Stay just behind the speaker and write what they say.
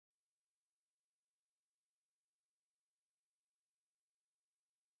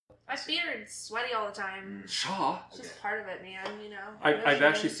My beard's sweaty all the time. Shaw. It's just part of it, man, you know. I've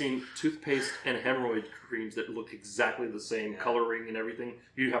actually seen toothpaste and hemorrhoid creams that look exactly the same, coloring and everything.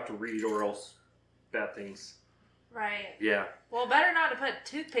 You have to read or else bad things. Right. Yeah. Well, better not to put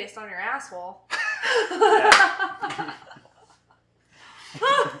toothpaste on your asshole.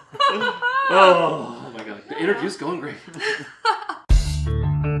 Oh my god. The interview's going great.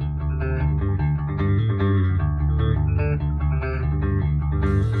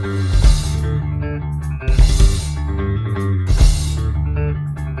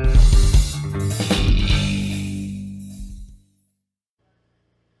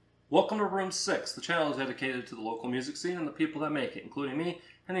 Welcome to Room 6. The channel is dedicated to the local music scene and the people that make it, including me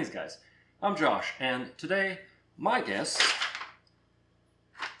and these guys. I'm Josh, and today my guests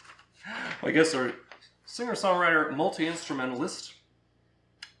are singer-songwriter, multi-instrumentalist,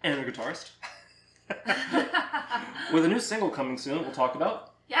 and a guitarist. With a new single coming soon we'll talk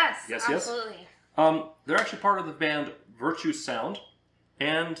about. Yes, absolutely. They're actually part of the band Virtue Sound,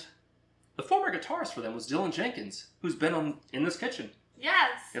 and the former guitarist for them was Dylan Jenkins, who's been in this kitchen.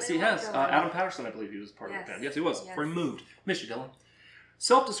 Yes, he has. Adam Patterson, I believe he was part of the band. Yes, he was. Before he moved. Miss you, Dylan.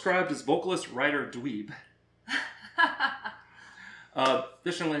 Self-described as vocalist, writer, dweeb.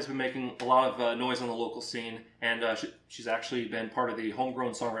 This young lady's been making a lot of noise on the local scene, and she's actually been part of the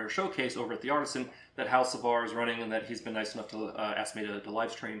Homegrown Songwriter Showcase over at the Artisan that House of R is running, and that he's been nice enough to ask me to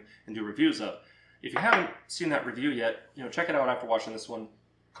live stream and do reviews of. If you haven't seen that review yet, check it out after watching this one.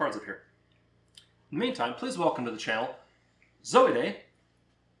 Cards up here. In the meantime, please welcome to the channel Zoe Day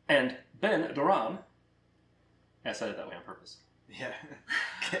and Ben Doran. I said it that way on purpose. Yeah.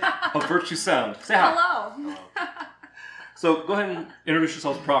 Of Virtue Sound. Say hi. Hello. So go ahead and introduce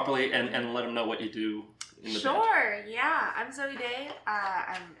yourselves properly and let them know what you do in the band. Sure, yeah. I'm Zoe Day.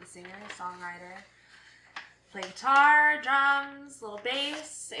 I'm a singer, songwriter. Play guitar, drums, little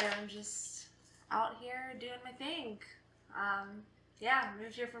bass, and I'm just out here doing my thing. Yeah,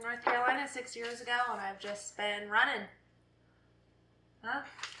 moved here from North Carolina 6 years ago, and I've just been running. Huh?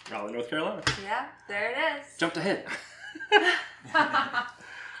 Raleigh, North Carolina. Yeah, there it is. Jumped ahead. How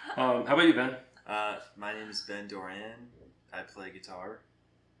about you, Ben? My name is Ben Doran. I play guitar,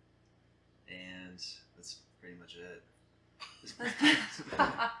 and that's pretty much it.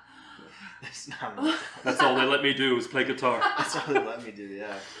 It's not much. That's all they let me do is play guitar. That's all they let me do,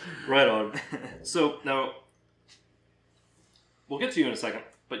 yeah. Right on. So now, we'll get to you in a second,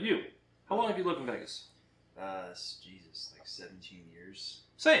 but you, how long have you lived in Vegas? Jesus, like 17 years.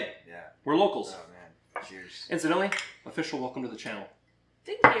 Same. Yeah. We're locals. Oh man, cheers. Incidentally, official welcome to the channel.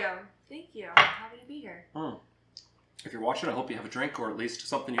 Thank you. Thank you. I'm happy to be here. If you're watching, I hope you have a drink or at least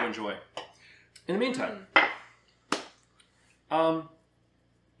something you enjoy. In the meantime, now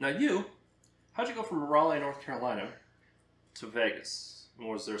how'd you go from Raleigh, North Carolina to Vegas?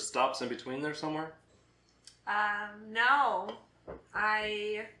 Was there stops in between there somewhere? No.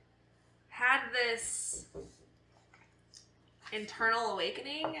 I had this internal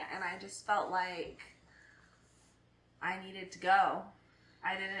awakening, and I just felt like I needed to go.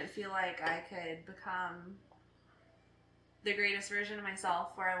 I didn't feel like I could become the greatest version of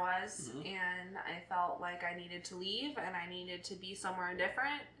myself where I was, and I felt like I needed to leave, and I needed to be somewhere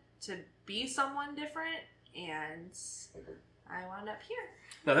different, to be someone different, and I wound up here.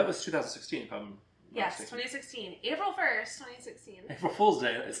 No, that was 2016, if I'm Yes, mistaken. 2016. April 1st, 2016. April Fool's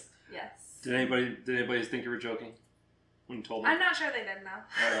Day. Yes. Did anybody think you were joking when you told me? I'm not sure they did,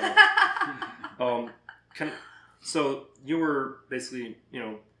 though. So you were basically,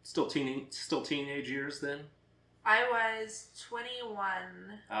 still teenage years then? I was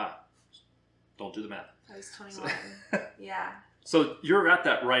 21. Don't do the math. I was 21. Yeah. So you're at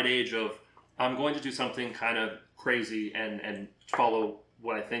that right age of, I'm going to do something kind of crazy and follow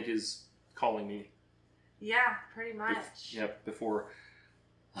what I think is calling me. Yeah, pretty much. Before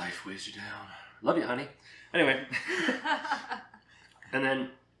life weighs you down. Love you, honey. Anyway. And then,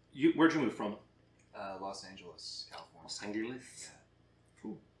 where'd you move from? Los Angeles, California. Los Angeles? Yeah.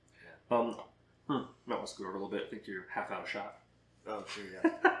 Cool. Yeah. Might want to scoot over a little bit. I think you're half out of shot. Oh, sure, yeah.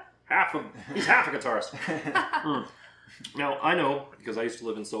 He's half a guitarist. Now, I know, because I used to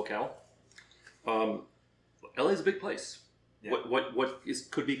live in SoCal, LA's a big place. Yeah. What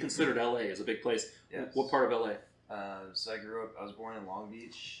could be considered LA is a big place. Yes. What part of LA? So I was born in Long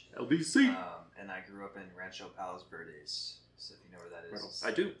Beach. LBC. And I grew up in Rancho Palos Verdes. So if you know where that is.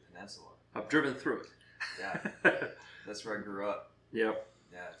 I do. Peninsula. I've driven through it. Yeah. That's where I grew up. Yep.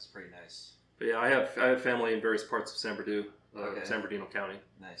 Yeah, it's pretty nice. But yeah, I have family in various parts of San Bernardino County.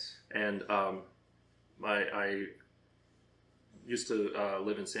 Nice. And I used to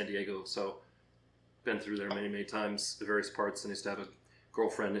live in San Diego, so been through there many times, the various parts, and I used to have a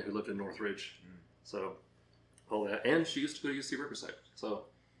girlfriend who lived in Northridge. So, all that. And she used to go to UC Riverside. So,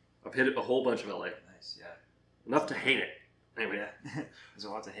 I've hit a whole bunch of LA. Nice, yeah. Enough to hate it. Anyway. Yeah. There's a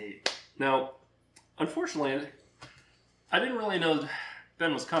lot to hate. Now, unfortunately, I didn't really know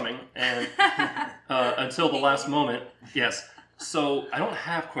Ben was coming and until the last moment. Yes. So, I don't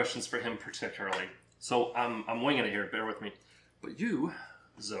have questions for him particularly. So, I'm winging it here. Bear with me. But you,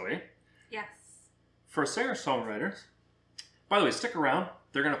 Zoe. Yes. For singer-songwriters, by the way, stick around.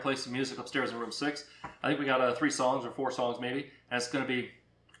 They're going to play some music upstairs in room 6. I think we got 3 songs or 4 songs maybe, and it's going to be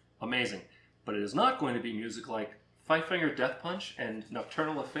amazing. But it is not going to be music like Five Finger Death Punch and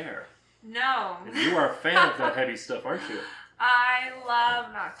Nocturnal Affair. No. And you are a fan of that heavy stuff, aren't you? I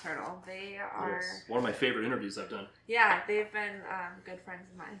love Nocturnal. They are... Yes. One of my favorite interviews I've done. Yeah, they've been good friends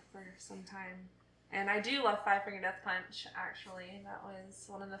of mine for some time. And I do love Five Finger Death Punch, actually. That was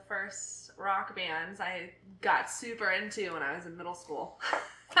one of the first rock bands I got super into when I was in middle school.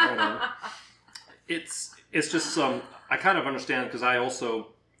 Right on. It's just I kind of understand because I also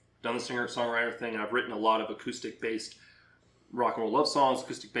done the singer-songwriter thing. And I've written a lot of acoustic-based rock and roll love songs,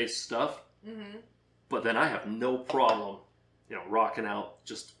 acoustic-based stuff. Mm-hmm. But then I have no problem, rocking out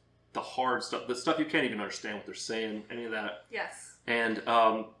just the hard stuff, the stuff you can't even understand what they're saying, any of that. Yes. And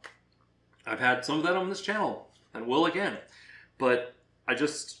I've had some of that on this channel, and will again. But I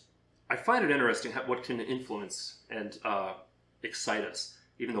find it interesting what can influence and excite us,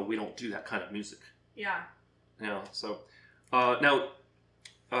 even though we don't do that kind of music. Yeah. So now,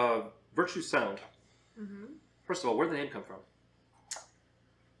 Virtue Sound. Mm-hmm. First of all, where did the name come from?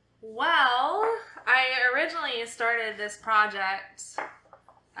 Well, I originally started this project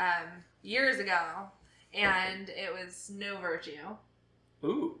years ago, and it was no virtue.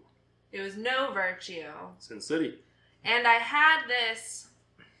 Ooh. It was no virtue. Sin City. And I had this,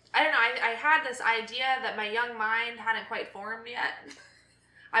 I don't know, I had this idea that my young mind hadn't quite formed yet.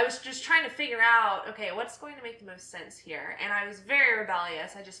 I was just trying to figure out, okay, what's going to make the most sense here? And I was very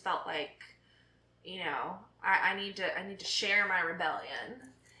rebellious. I just felt like, I need to share my rebellion.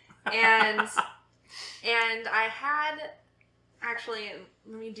 And I had, actually,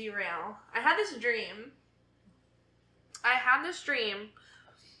 let me derail. I had this dream.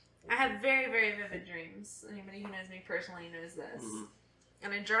 I have very, very vivid dreams. Anybody who knows me personally knows this. Mm-hmm.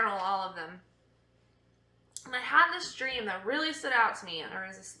 And I journal all of them. And I had this dream that really stood out to me. I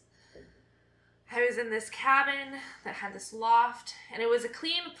was in this cabin that had this loft, and it was a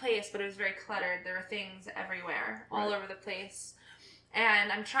clean place, but it was very cluttered. There were things everywhere, all over the place.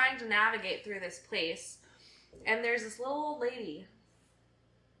 And I'm trying to navigate through this place, and there's this little old lady.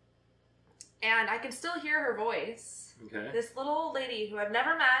 And I can still hear her voice. Okay. This little old lady who I've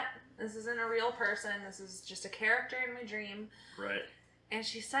never met. This isn't a real person. This is just a character in my dream. Right. And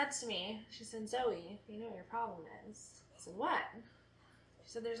she said to me, Zoe, you know what your problem is? I said, what? She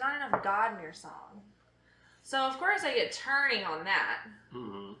said, there's not enough God in your song. So, of course, I get turning on that.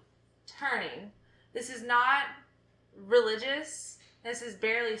 Mm-hmm. Turning. This is not religious. This is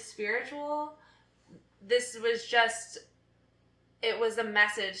barely spiritual. This was just... It was a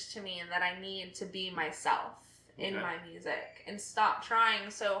message to me that I need to be myself in my music and stop trying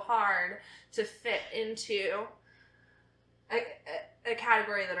so hard to fit into a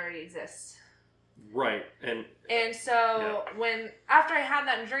category that already exists. Right. And so after I had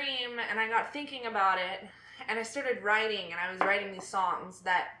that dream and I got thinking about it and I started writing, and I was writing these songs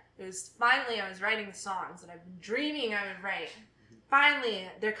that I was writing the songs that I've been dreaming I would write. Finally,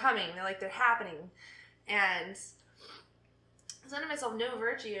 they're coming. They're happening. And I said to myself, no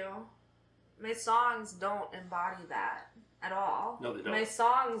virtue. My songs don't embody that at all. No, they don't. My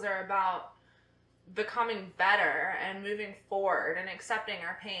songs are about becoming better and moving forward and accepting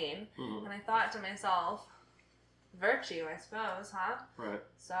our pain. Mm-hmm. And I thought to myself, virtue, I suppose, huh? Right.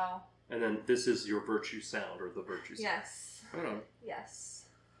 So. And then this is your Virtue Sound, or the Virtue Sound. Yes. Right on. Yes.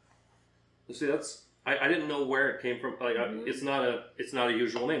 You see, I didn't know where it came from. It's not a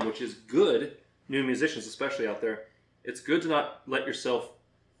usual name, which is good. New musicians, especially out there, it's good to not let yourself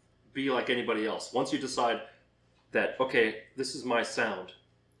be like anybody else. Once you decide that, okay, this is my sound,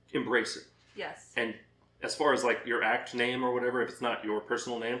 embrace it. Yes. And as far as your act name or whatever, if it's not your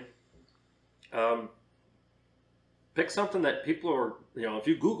personal name, pick something that people are, if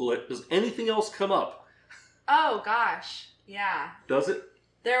you Google it, does anything else come up? Oh, gosh. Yeah. Does it?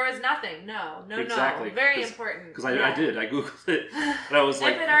 There was nothing. No. Exactly. Very important. Because I did. I Googled it. And I was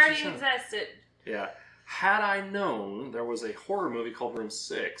like, if it already existed. Yeah. Had I known there was a horror movie called Room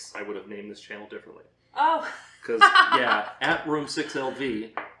 6, I would have named this channel differently. Oh. Because, at Room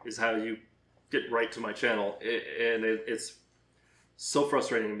 6LV is how you get right to my channel. It's so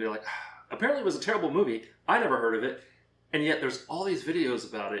frustrating to be like, apparently it was a terrible movie. I never heard of it. And yet there's all these videos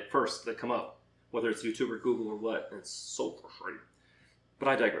about it first that come up, whether it's YouTube or Google or what, and it's so frustrating. But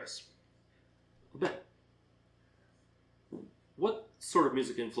I digress. Ben, what sort of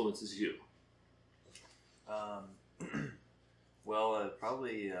music influences you? Well,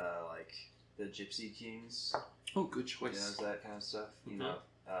 probably like the Gypsy Kings. Oh, good choice. You know, that kind of stuff. You Mhm. know,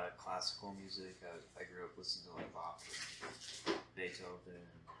 classical music. I grew up listening to like Bach and Beethoven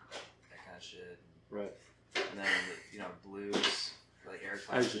and that kind of shit. Right. And then, you know, blues, like Eric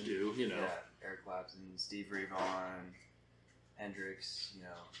Clapton. As you do, you know. Yeah, Eric Clapton, Steve Ray Vaughan, Hendrix, you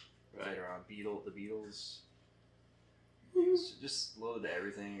know, Right. later on, the Beatles. Mhm. Just loaded to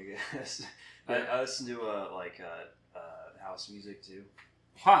everything, I guess. Yeah. I listen to house music too.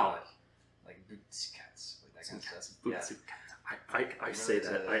 Wow. Like Bootsy Cats, like that kind of stuff. Yeah. Bootsy. I say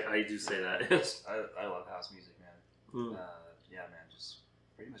that. I do say that. I love house music, man. Mm. Yeah, man, just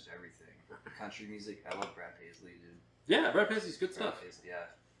pretty much everything. Country music, I love Brad Paisley, dude. Yeah, Brad Paisley's good Brad stuff. Paisley, yeah,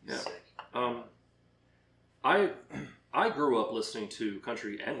 he's Yeah. sick. I grew up listening to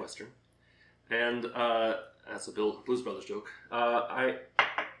country and western, and that's a Blues Brothers joke. I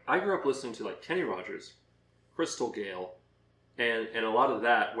grew up listening to like Kenny Rogers, Crystal Gale, and a lot of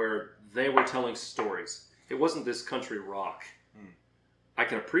that where they were telling stories. It wasn't this country rock. I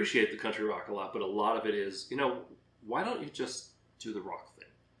can appreciate the country rock a lot, but a lot of it is, you know, why don't you just do the rock thing?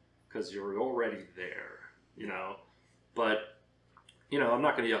 Because you're already there, you know. But, you know, I'm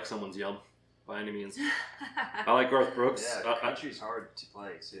not going to yuck someone's yum by any means. I like Garth Brooks. Yeah, country's hard to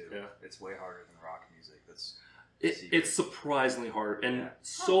play too. Yeah. It's way harder than rock music. It's surprisingly hard, and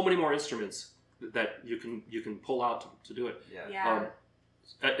so many more instruments that you can pull out to do it. Yeah.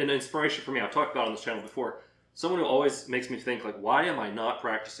 An inspiration for me, I've talked about on this channel before. Someone who always makes me think, like, why am I not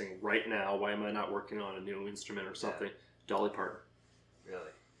practicing right now? Why am I not working on a new instrument or something? Dolly Parton. Really?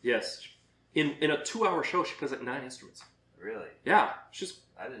 Yes. In a 2-hour show, she plays like 9 instruments. Really? Yeah. She's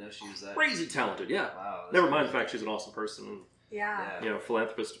I didn't know she was that crazy talented. Yeah. Wow. Never mind the fact she's an awesome person and Yeah. you know,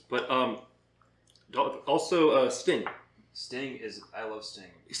 philanthropist. But also Sting. I love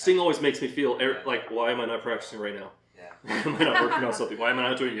Sting. Sting always makes me feel like, why am I not practicing right now? Yeah. Why am I not working on something? Why am I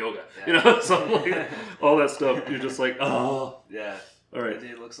not doing yoga? Yeah. You know, something like that. All that stuff. You're just like, oh. Yeah. All right.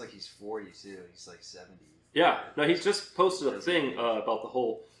 It looks like he's 40 too. He's like 70. Yeah. No, he just posted a thing about the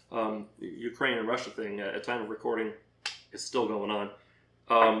whole Ukraine and Russia thing. At time of recording, it's still going on.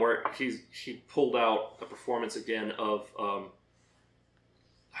 Where he pulled out a performance again of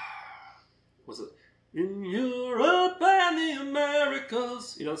was it In Europe and the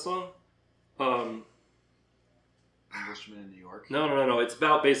Americas? You know the song? Englishman in New York. No. It's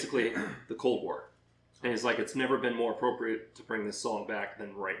about basically the Cold War. And he's like, it's never been more appropriate to bring this song back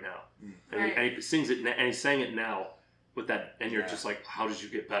than right now. And he sings it, and he sang it now with that, and you're just like, how did you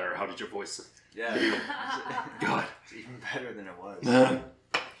get better? How did your voice? Yeah. God. It's even better than it was.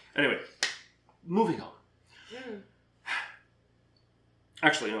 Anyway, moving on.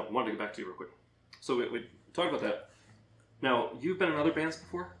 Actually, no, I wanted to get back to you real quick. So we talked about that. Now, you've been in other bands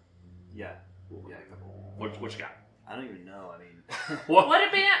before? Yeah. Yeah, a couple. What you got? I don't even know. I mean, What? What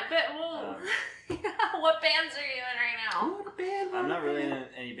a band! What bands are you in right now? What band? I'm not really in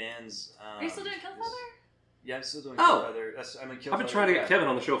any bands. Are you still doing Killfeather? Yeah, I'm still doing Oh. Killfeather. I'm in Killfeather. I've been trying to get Kevin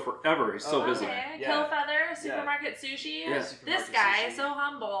on the show forever. He's so busy. Okay, Yeah. Killfeather, Supermarket Sushi. Yeah. This Supermarket guy, Sushi. so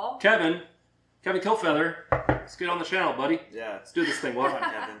humble. Kevin Killfeather, let's get on the channel, buddy. Yeah. Let's do this thing. Come Well, on,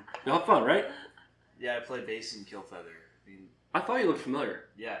 Kevin. you'll have fun, right? Yeah, I play bass in Killfeather. I mean, I thought you looked familiar.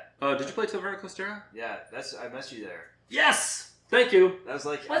 yeah. Did you play Taverna Costera? Yeah, I met you there. Yes! Thank you. That was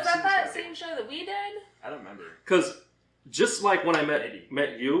like. Was I've that seen this that guy. same show that we did? I don't remember. Because just like when I Maybe.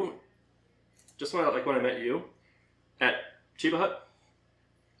 met you, when I met you at Chiba Hut,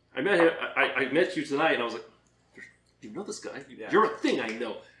 I met you tonight, and I was like, you know this guy? Yeah. You're a thing I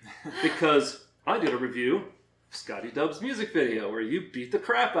know. Because I did a review of Scotty Dub's music video where you beat the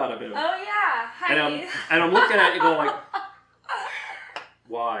crap out of him. Oh yeah. Hi. And I'm looking at you going like,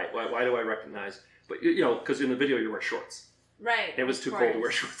 why? Why do I recognize? But you know, because in the video you wear shorts. Right. It was too cold to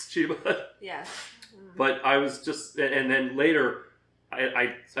wear shorts, Chiba. Yes. But I was just, and then later,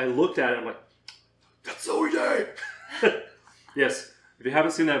 I looked at it, and I'm like, that's so gay. Yes, if you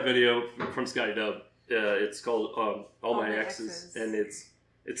haven't seen that video from Scotty Dub, it's called All My Exes, and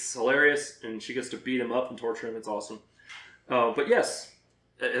it's hilarious, and she gets to beat him up and torture him. It's awesome. But yes,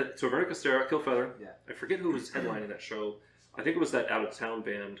 Taverna Costera, Killfeather. Yeah. I forget who was headlining that show. I think it was that out-of-town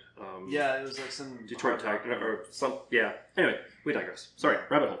band. Yeah, it was like some Detroit hard Tiger rock. or some. Yeah. Anyway, we digress. Sorry,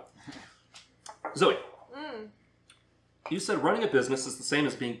 rabbit hole. Zoe, you said running a business is the same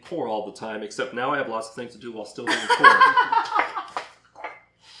as being poor all the time, except now I have lots of things to do while still being poor.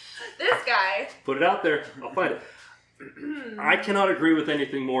 This guy. Put it out there. I'll find it. I cannot agree with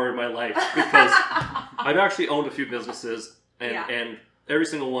anything more in my life because I've actually owned a few businesses, and every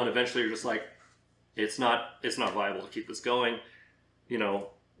single one eventually you're just like, it's not viable to keep this going, you know.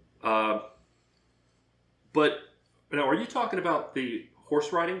 But now, are you talking about the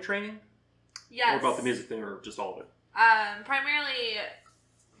horse riding training? Yes. Or about the music thing, or just all of it? Primarily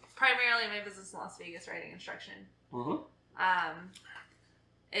my business in Las Vegas, riding instruction.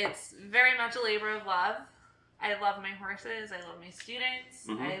 It's very much a labor of love. I love my horses. I love my students.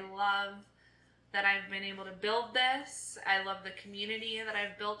 I love that I've been able to build this. I love the community that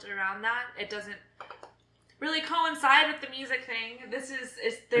I've built around that. It doesn't really coincide with the music thing.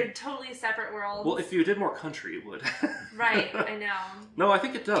 They're totally separate worlds. Well, if you did more country, it would. Right, I know. No, I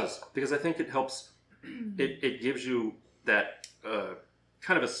think it does, because I think it helps. It gives you that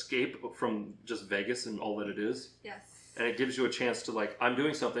kind of escape from just Vegas and all that it is. Yes. And it gives you a chance to, like, I'm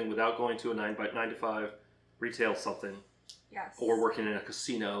doing something without going to a 9 to 5 retail something. Yes. Or working in a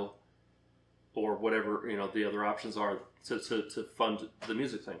casino, or whatever, you know, the other options are to fund the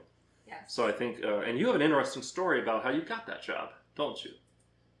music thing. Yes. So I think, and you have an interesting story about how you got that job, don't you?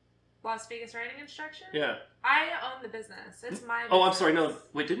 Las Vegas riding instruction? Yeah. I own the business. It's my business. Oh, I'm sorry. No,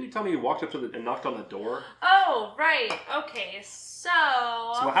 wait, didn't you tell me you walked up to and knocked on the door? Oh, right. Okay, so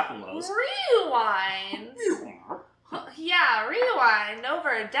what happened was... Rewind. Yeah, rewind over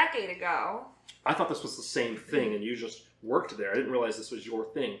a decade ago. I thought this was the same thing, and you just worked there. I didn't realize this was your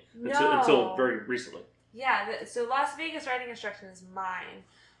thing No. until very recently. Yeah, so Las Vegas riding instruction is mine.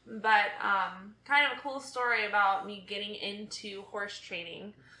 But kind of a cool story about me getting into horse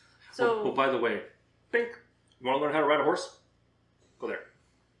training. So, well, by the way, think, you want to learn how to ride a horse? Go there.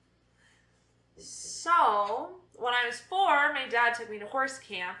 So, when I was 4, my dad took me to horse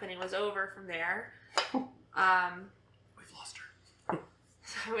camp, and it was over from there. We've lost her.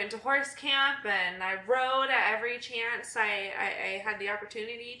 So I went to horse camp, and I rode at every chance I had the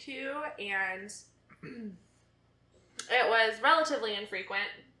opportunity to, and it was relatively infrequent.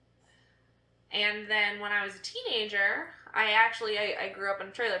 And then when I was a teenager, I grew up in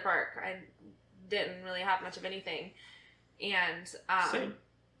a trailer park. I didn't really have much of anything. And Same.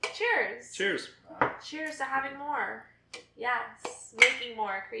 Cheers. Cheers. Cheers to having more. Yes. Making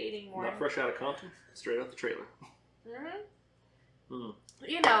more, creating more. Not fresh out of Compton, straight out the trailer.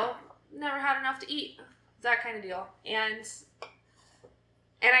 You know, never had enough to eat. That kind of deal. And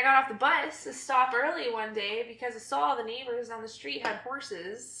I got off the bus to stop early one day because I saw the neighbors on the street had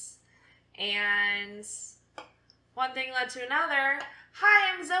horses. And one thing led to another.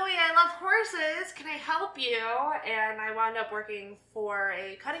 Hi, I'm Zoe. I love horses. Can I help you? And I wound up working for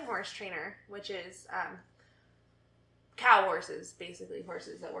a cutting horse trainer, which is cow horses, basically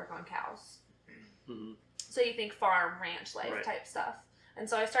horses that work on cows. So you think farm, ranch life type stuff. And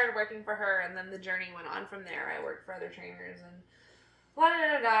so I started working for her, and then the journey went on from there. I worked for other trainers, and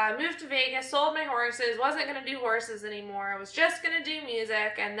I moved to Vegas, sold my horses, wasn't going to do horses anymore. I was just going to do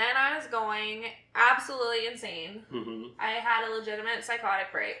music, and then I was going absolutely insane. I had a legitimate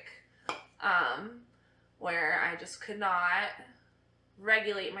psychotic break where I just could not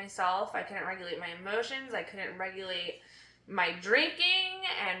regulate myself. I couldn't regulate my emotions. I couldn't regulate my drinking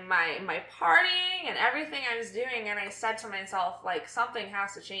and my partying and everything I was doing. And I said to myself, like, something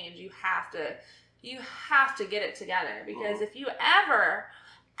has to change. You have to get it together, because if you ever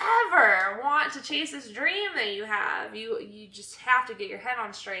want to chase this dream that you have, you just have to get your head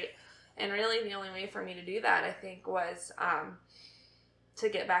on straight. And really the only way for me to do that, I think, was to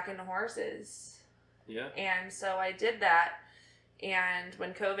get back into horses. Yeah. And so I did that. And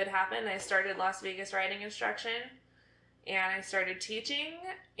when COVID happened, I started Las Vegas riding instruction, and I started teaching,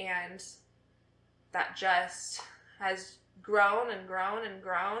 and that just has grown and grown and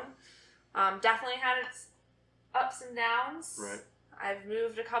grown. Definitely had its ups and downs. Right. I've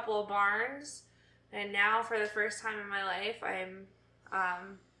moved a couple of barns, and now for the first time in my life, I'm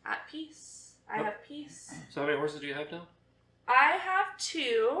at peace. I have peace. So how many horses do you have now? I have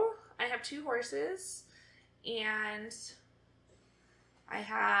 2. I have 2 horses, and I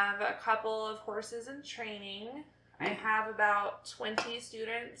have a couple of horses in training. I have about 20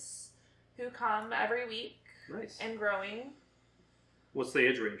 students who come every week. Nice. And growing. What's the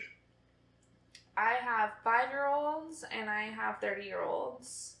age range? I have 5-year-olds and I have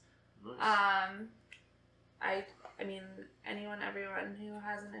 30-year-olds. Nice. I mean, everyone who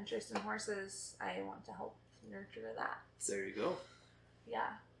has an interest in horses, I want to help nurture that. There you go. Yeah.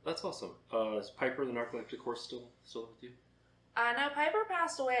 That's awesome. Is Piper, the narcoleptic horse, still with you? No, Piper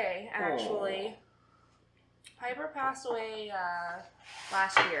passed away, actually. Aww. Piper passed away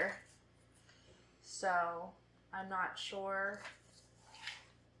last year. So, I'm not sure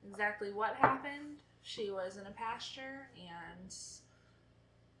exactly what happened, She was in a pasture, and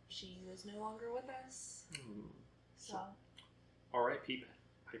she was no longer with us. So. R.I.P.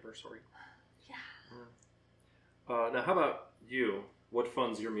 Piper, sorry. Yeah. Now, how about you? What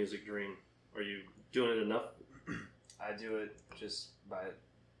funds your music dream? Are you doing it enough? I do it just by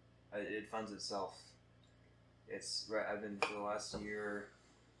it funds itself. It's right. I've been for the last year,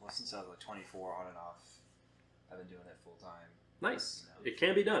 well, since I was like 24, on and off. I've been doing it full time. Nice. You know. It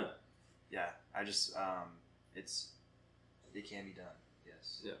can be done. Yeah, I just it can be done.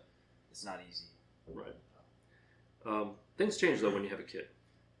 Yes. Yeah. It's not easy. Right. Things change though when you have a kid.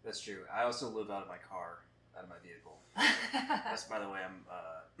 That's true. I also live out of my car, out of my vehicle. That's, by the way, I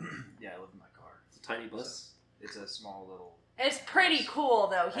live in my car. It's a tiny bus. It's a small little. It's pretty cool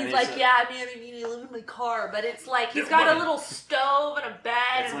though. He's I mean, like, it's yeah, man, I need to live in my car, but it's like he's got a little stove and a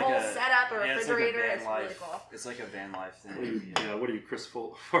bed and a whole setup, a refrigerator. It's really cool. It's like a van life thing. Yeah. What are you, Chris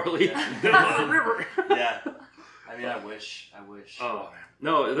Farley? Yeah. River. Yeah. I mean, I wish. Oh man.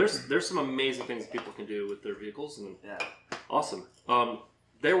 No, there's some amazing things people can do with their vehicles, and yeah. Awesome.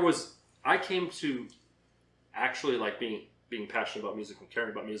 I came to actually like being passionate about music and caring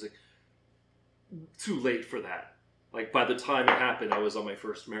about music too late for that. Like by the time it happened, I was on my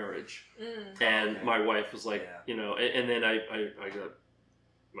first marriage, and my wife was like, you know, and then I got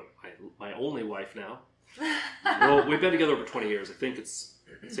my only wife now. Well, we've been together over 20 years. I think it's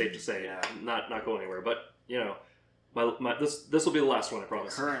safe to say, not going anywhere. But you know, this will be the last one, I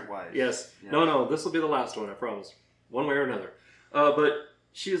promise. Current wife. Yes. Yeah. No, this will be the last one, I promise. One way or another. But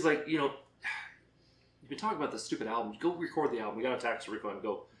she was like, you know, you've been talking about this stupid album. Go record the album. We got a tax refund.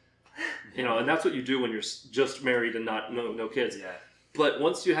 Go. You know, and that's what you do when you're just married and no kids. Yeah. But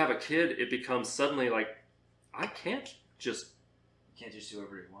once you have a kid, it becomes suddenly like, I can't just do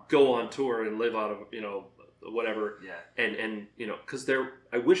whatever you want. Go on tour and live out of, you know, whatever. Yeah. And you know, because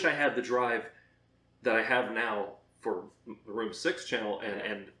I wish I had the drive that I have now for the Room 6 channel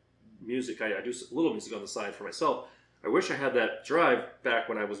and music. I do a little music on the side for myself. I wish I had that drive back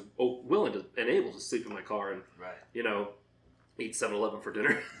when I was willing to and able to sleep in my car and, you know, eat 7-Eleven for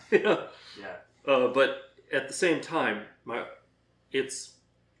dinner. You know? Yeah. But at the same time,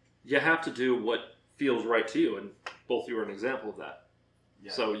 you have to do what feels right to you, and both you are an example of that.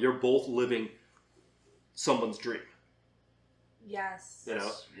 Yeah. So you're both living someone's dream. Yes. You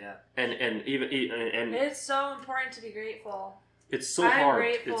know? Yeah. And it's so important to be grateful. It's so hard. I'm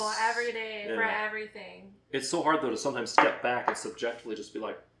grateful every day for everything. It's so hard, though, to sometimes step back and subjectively just be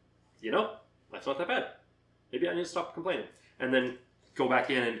like, you know, life's not that bad. Maybe I need to stop complaining. And then go back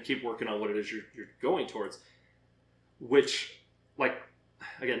in and keep working on what it is you're going towards. Which, like,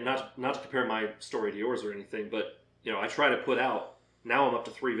 again, not to compare my story to yours or anything, but, you know, I try to put out, now I'm up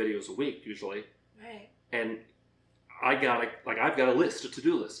to 3 videos a week, usually. Right. And I've got a list, a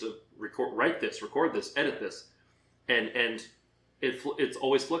to-do list of record this, edit this. And it's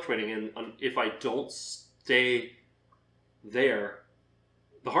always fluctuating, and if I don't stay there,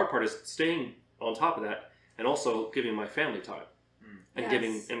 the hard part is staying on top of that, and also giving my family time, and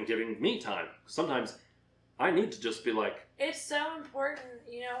giving me time. Sometimes I need to just be like. It's so important,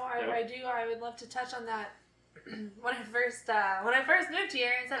 you know. I would love to touch on that. When I first moved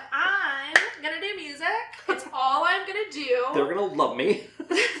here, I said I'm gonna do music. It's all I'm gonna do. They're gonna love me.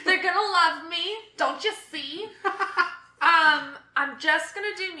 They're gonna love me. Don't you see? I'm just going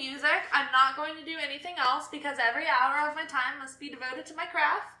to do music. I'm not going to do anything else because every hour of my time must be devoted to my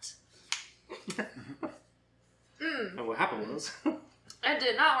craft. And what happened was? It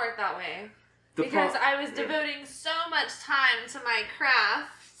did not work that way. Because I was devoting so much time to my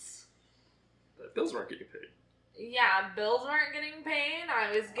crafts. The bills weren't getting paid. Yeah, bills weren't getting paid.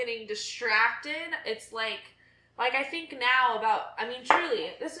 I was getting distracted. It's like I think now about, I mean,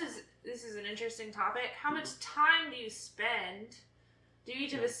 truly, this is an interesting topic. How much time do you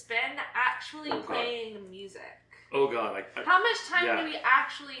each of us spend actually playing music? Oh God. How much time do we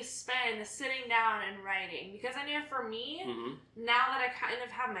actually spend sitting down and writing? Because I know for me, now that I kind of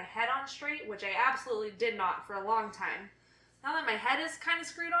have my head on straight, which I absolutely did not for a long time, now that my head is kind of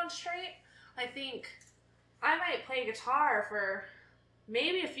screwed on straight, I think I might play guitar for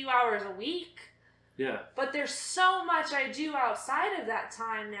maybe a few hours a week. Yeah. But there's so much I do outside of that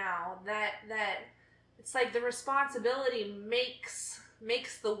time now that it's like the responsibility makes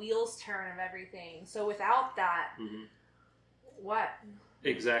the wheels turn of everything. So without that, what?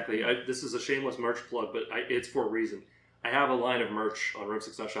 Exactly. This is a shameless merch plug, but it's for a reason. I have a line of merch on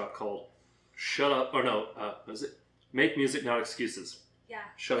Room6.shop called "Shut Up," or no, what is it? "Make Music, Not Excuses." Yeah.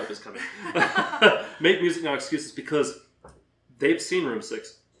 Shut up is coming. Make music, not excuses, because they've seen Room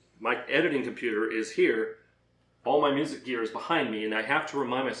 6. My editing computer is here. All my music gear is behind me, and I have to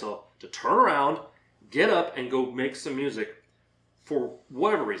remind myself to turn around get up and go make some music for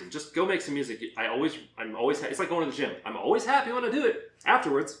whatever reason. Just go make some music. I'm always, it's like going to the gym. I'm always happy when I do it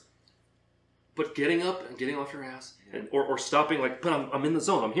afterwards. But getting up and getting off your ass, and, or stopping, like, but I'm in the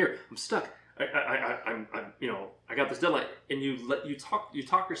zone. I'm here. I'm stuck. I'm I got this deadline, and you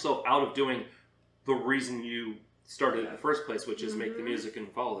talk yourself out of doing the reason you started in the first place, which is make the music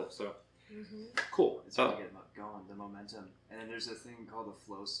and follow it. So cool. It's going to get going, the momentum, and then there's a thing called the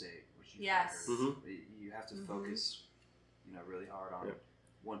flow state, which you you have to focus, really hard on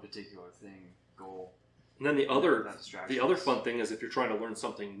one particular thing, goal. And then the other fun thing is if you're trying to learn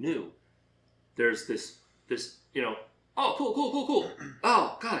something new, there's this oh, cool.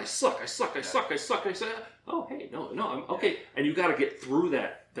 Oh, God, I suck. Oh, hey, no, I'm okay. And you got to get through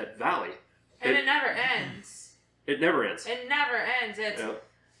that valley. And it never ends. It never ends.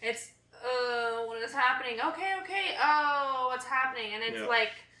 It's what is happening? Okay. Oh, what's happening? And it's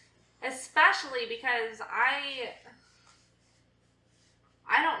like, especially because I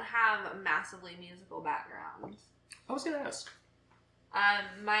don't have a massively musical background. I was going to ask.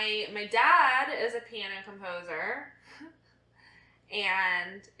 My dad is a piano composer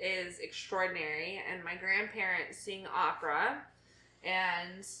and is extraordinary, and my grandparents sing opera,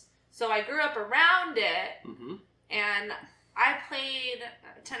 and so I grew up around it, and I played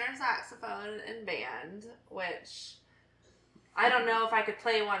tenor saxophone in band, which I don't know if I could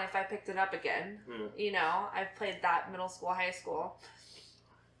play one if I picked it up again. I've played that middle school, high school.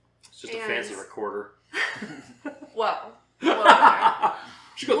 It's just a fancy recorder. Well, but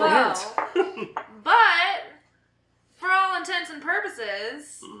for all intents and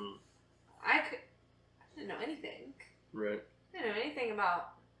purposes, I didn't know anything. Right. I didn't know anything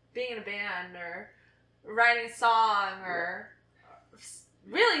about being in a band or writing a song or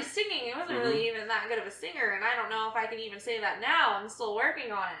really singing. I wasn't really even that good of a singer, and I don't know if I can even say that now. I'm still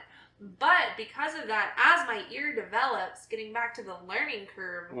working on it. But because of that, as my ear develops, getting back to the learning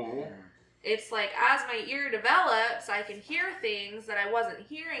curve, it's like as my ear develops, I can hear things that I wasn't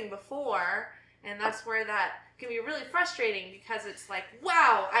hearing before, and that's where that can be really frustrating because it's like,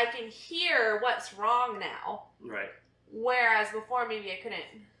 wow, I can hear what's wrong now. Right. Whereas before maybe I couldn't.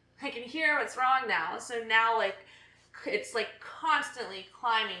 I can hear what's wrong now, so now like it's like constantly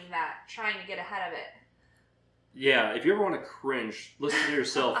climbing that, trying to get ahead of it. Yeah, if you ever want to cringe, listen to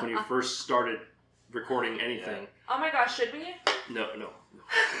yourself when you first started recording anything. Oh my gosh, should we? No.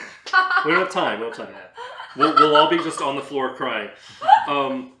 We don't have time. We'll all be just on the floor crying.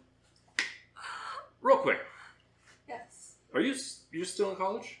 Real quick. Yes. Are you still in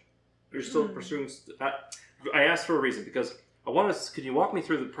college? Are you still pursuing? I asked for a reason because I want to. Could you walk me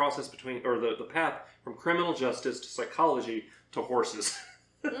through the process the path from criminal justice to psychology to horses?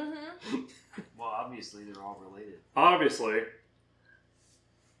 Well, obviously they're all related. Obviously.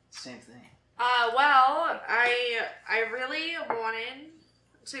 Same thing. Well, I really wanted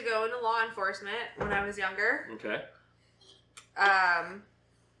to go into law enforcement when I was younger. Okay.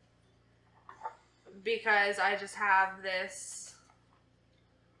 Because I just have this,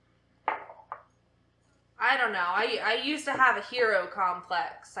 I don't know, I used to have a hero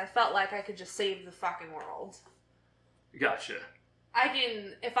complex. I felt like I could just save the fucking world. Gotcha.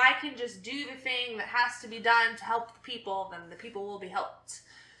 If I can just do the thing that has to be done to help the people, then the people will be helped.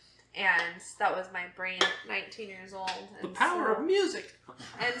 And that was my brain at 19 years old. The power of music.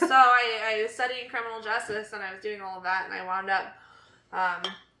 And so I was studying criminal justice, and I was doing all of that, and I wound up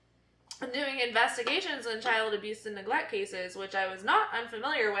doing investigations on child abuse and neglect cases, which I was not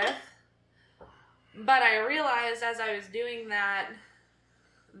unfamiliar with. But I realized as I was doing that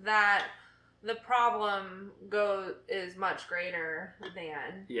the problem is much greater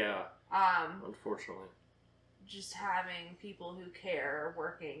than unfortunately just having people who care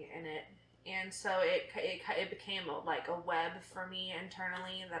working in it. And so it became like a web for me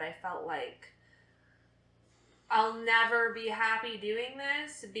internally that I felt like I'll never be happy doing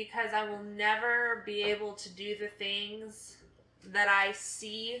this because I will never be able to do the things that I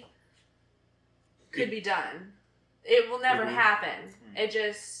see could be done. It will never happen. It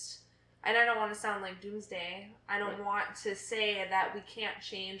just, and I don't want to sound like doomsday. I don't want to say that we can't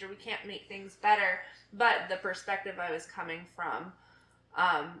change or we can't make things better, but the perspective I was coming from,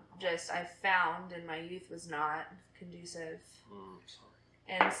 I found in my youth was not conducive.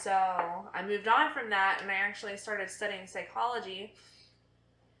 And so I moved on from that, and I actually started studying psychology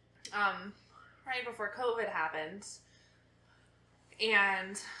right before COVID happened.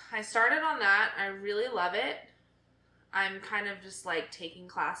 And I started on that. I really love it. I'm kind of just like taking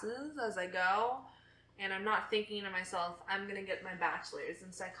classes as I go. and I'm not thinking to myself, I'm going to get my bachelor's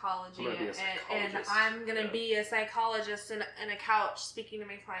in psychology, I'm gonna be a and psychologist. I'm going to be a psychologist in a couch speaking to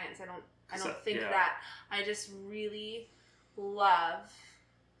my clients. I don't think that. I just really love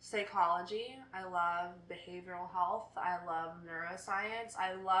psychology. I love behavioral health. I love neuroscience.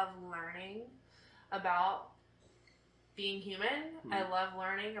 I love learning about being human. I love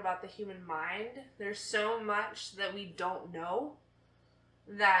learning about the human mind. There's so much that we don't know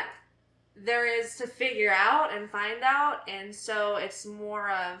that there is to figure out and find out, and so it's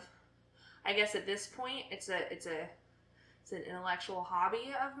more of, I guess at this point, it's an intellectual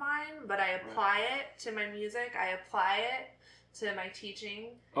hobby of mine, but I apply it to my music. I apply it to my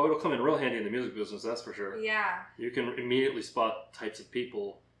teaching. Oh, it'll come in real handy in the music business, that's for sure. Yeah. You can immediately spot types of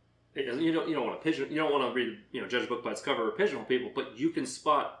people. You don't want to read, judge a book by its cover or pigeonhole people, but you can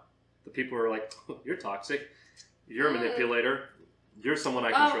spot the people who are like, oh, you're toxic, you're a manipulator, you're someone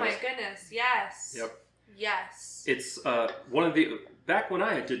I can trust. Oh my goodness, yes. Yep. Yes. It's back when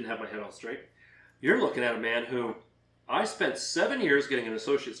I didn't have my head on straight, you're looking at a man who, I spent 7 years getting an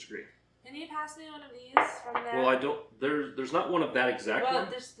associate's degree. Can you pass me one of these from there? Well, I don't, there's not one of that exact one. Well,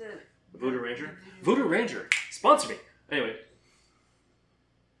 there's the Voodoo Ranger? Voodoo Ranger, sponsor me. Anyway.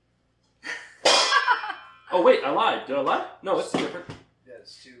 Oh wait, I lied. Did I lie? No, it's different. Yeah,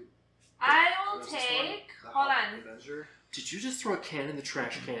 it's two. I will take, hold on. Avenger. Did you just throw a can in the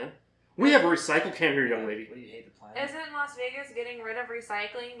trash can? We have a recycle can here, young lady. What do you hate the planet? Isn't Las Vegas getting rid of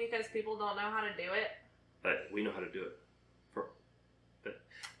recycling because people don't know how to do it? But we know how to do it.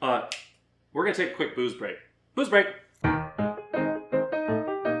 We're going to take a quick booze break. Booze break!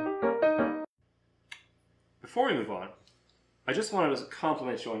 Before we move on, I just wanted to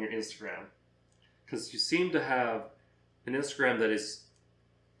compliment you on your Instagram. Because you seem to have an Instagram that is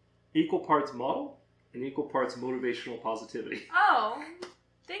equal parts model and equal parts motivational positivity. Oh,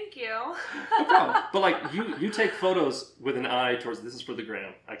 thank you. No problem. But like, you take photos with an eye towards this is for the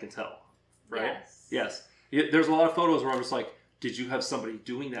gram, I can tell. Right? Yes. There's a lot of photos where I'm just like, did you have somebody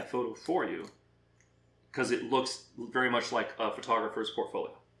doing that photo for you? Because it looks very much like a photographer's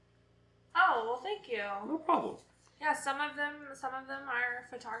portfolio. Oh, well, thank you. No problem. Yeah, some of them are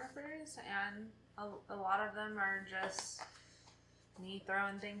photographers, and a lot of them are just me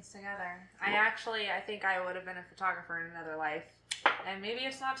throwing things together. I think I would have been a photographer in another life, and maybe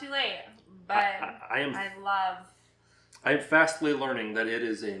it's not too late. But I am fastly learning that it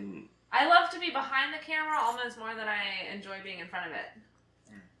is in. I love to be behind the camera almost more than I enjoy being in front of it.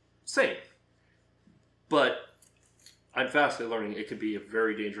 Same. But I'm fastly learning it can be a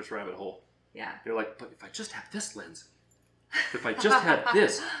very dangerous rabbit hole. Yeah. You're like, but if I just have this lens, if I just had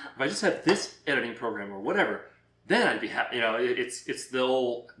this, if I just had this editing program or whatever, then I'd be happy. It's the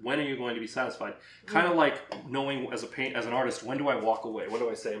old, when are you going to be satisfied? Kind of like knowing as an artist, when do I walk away? When do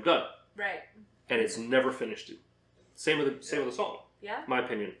I say I'm done? Right. And it's never finished. Same with the song. Yeah. My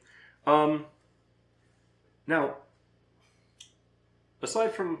opinion. Now,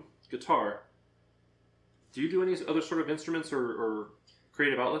 aside from guitar, do you do any other sort of instruments or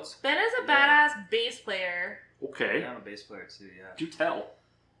creative outlets? Ben is a badass bass player. Okay. Yeah, I'm a bass player too, yeah. Do tell.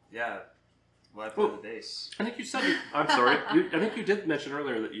 Yeah. Well, I play the bass. I think you said, I'm sorry, I think you did mention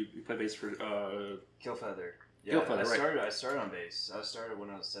earlier that you play bass for... Killfeather. Yeah, Killfeather, I started on bass. I started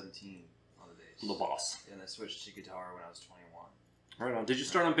when I was 17 on the bass. The boss. And I switched to guitar when I was 21. Right on. Did you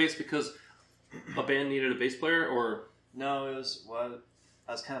start on bass because a band needed a bass player, or...? No, it was... Well,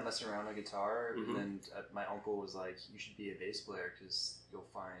 I was kind of messing around on guitar, and my uncle was like, you should be a bass player because you'll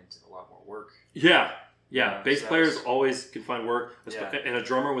find a lot more work. Yeah. Bass so players always can find work, Yeah. and a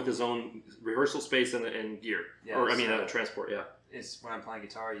drummer with his own rehearsal space and gear. Yeah, or, so transport, yeah. It's when I'm playing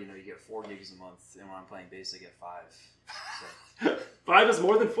guitar, you get 4 gigs a month, and when I'm playing bass, I get 5. So 5 is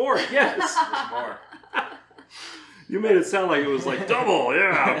more than 4, yes! there's more. You made it sound like it was like double,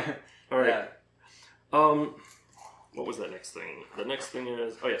 yeah! Alright. Yeah. What was that next thing? The next thing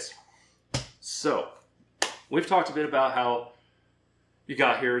is... Oh, yes. So, we've talked a bit about how you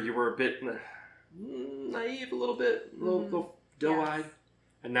got here, you were a bit naive a little bit, a little doe-eyed,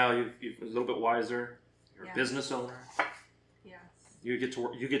 and now you're a little bit wiser. You're a business owner. Yes. You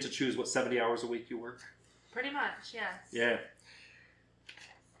get to choose what 70 hours a week you work. Pretty much, yes. Yeah.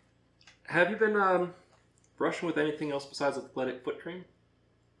 Have you been brushing with anything else besides athletic foot cream?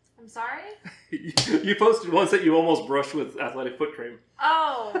 I'm sorry? You posted once that you almost brushed with athletic foot cream.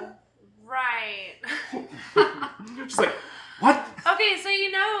 Oh, right. Just like, what? Okay, so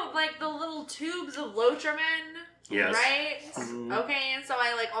like the little tubes of Lotrimin, yes. right? Mm-hmm. Okay, and so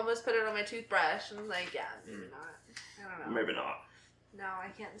I like almost put it on my toothbrush, and I was like, yeah, maybe not. I don't know. Maybe not. No, I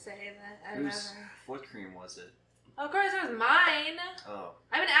can't say that. Whose foot cream was it? Of course, it was mine. Oh.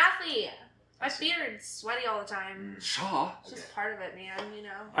 I'm an athlete. My feet are sweaty all the time. Shaw. It's just part of it, man, you know.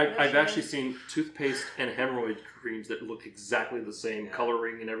 I've actually seen toothpaste and hemorrhoid creams that look exactly the same,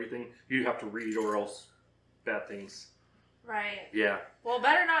 coloring and everything. You have to read or else bad things. Right. Yeah. Well,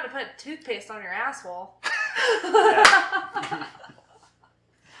 better not to put toothpaste on your asshole.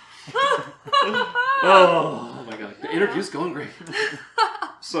 Oh my god. The interview's going great.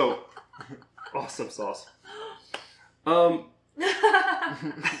 So, awesome sauce.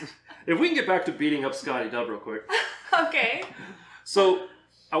 If we can get back to beating up Scotty Dub real quick. Okay. So,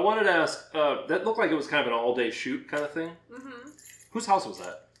 I wanted to ask, that looked like it was kind of an all-day shoot kind of thing. Mm-hmm. Whose house was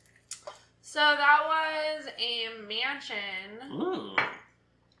that? So that was a mansion. Mm.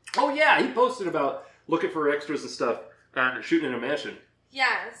 Oh yeah, he posted about looking for extras and stuff and shooting in a mansion.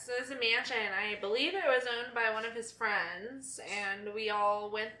 Yes, it was a mansion. I believe it was owned by one of his friends, and we all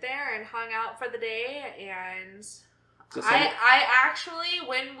went there and hung out for the day. And I actually,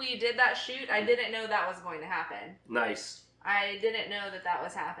 when we did that shoot, I didn't know that was going to happen. Nice. I didn't know that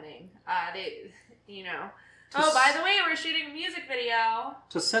was happening. Oh, by the way, we're shooting a music video.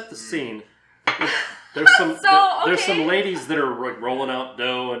 To set the scene, there's some ladies that are like rolling out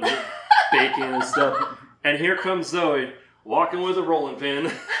dough and baking and stuff, and here comes Zoe walking with a rolling pin.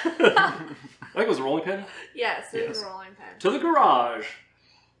 I think it was a rolling pin. Yes, it was a rolling pin. To the garage.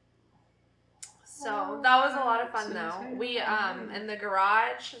 So that was a lot of fun, though. We in the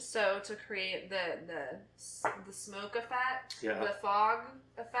garage, so to create the smoke effect, the fog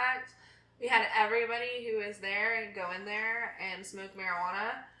effect, we had everybody who was there and go in there and smoke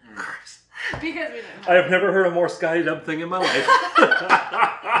marijuana. Because we didn't. I have never heard a more Scotty Dub thing in my life.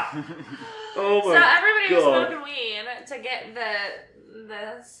 Oh my god. So everybody was smoking weed to get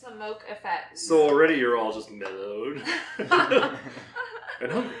the smoke effect. So already you're all just mellowed.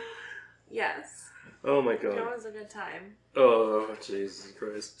 And hungry. Yes. Oh my god. It was a good time. Oh, Jesus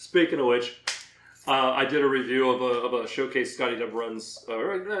Christ. Speaking of which, I did a review of a showcase Scotty Dub runs,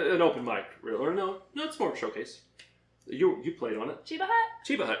 or an open mic, or no, it's more of a showcase. You played on it. Chiba Hut?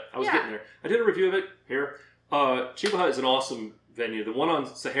 Chiba Hut. I was getting there. I did a review of it here. Chiba Hut is an awesome venue. The one on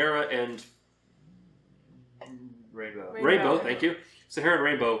Sahara and Rainbow, thank you. Sahara and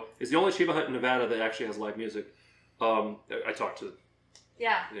Rainbow is the only Chiba Hut in Nevada that actually has live music. I talked to.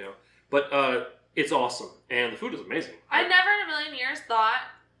 Yeah. You know, but it's awesome and the food is amazing. I never in a million years thought,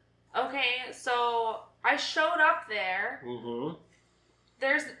 okay, so I showed up there. Mm-hmm.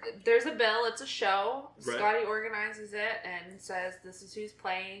 There's a bill. It's a show. Right. Scotty organizes it and says this is who's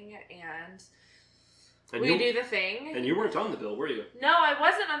playing and we do the thing. And you weren't on the bill, were you? No, I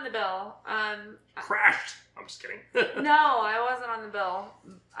wasn't on the bill. Crashed. I'm just kidding. No, I wasn't on the bill.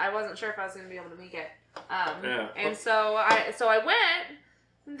 I wasn't sure if I was going to be able to make it. And so I went.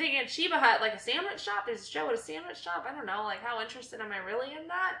 I'm thinking Chiba Hut, like a sandwich shop. There's a show at a sandwich shop. I don't know, like how interested am I really in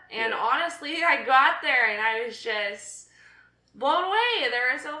that? And honestly, I got there and I was just blown away.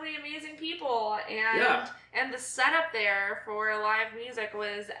 There are so many amazing people, and the setup there for live music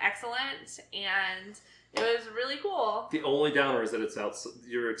was excellent, and it was really cool. The only downer is that it's out. So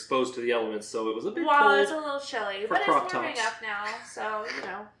you're exposed to the elements, so it was a bit cold. Well, it's a little chilly, but it's warming up now, so you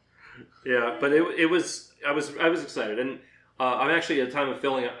know. Yeah, but it was. I was excited, and I'm actually at the time of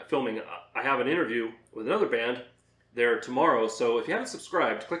filming. I have an interview with another band there tomorrow. So if you haven't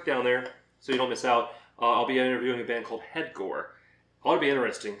subscribed, click down there so you don't miss out. I'll be interviewing a band called Headgore. Ought to be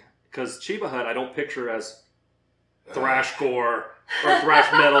interesting because Chiba Hut I don't picture as thrashcore or thrash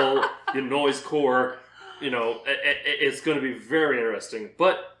metal, noisecore. It's going to be very interesting.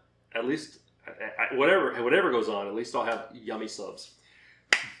 But at least whatever goes on, at least I'll have yummy subs.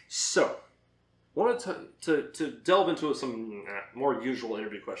 So, wanted to delve into some more usual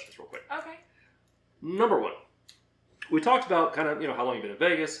interview questions real quick. Okay. Number one, we talked about kind of how long you've been in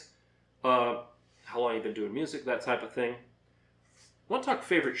Vegas, how long you've been doing music, that type of thing. I want to talk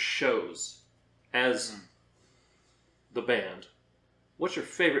favorite shows as the band. What's your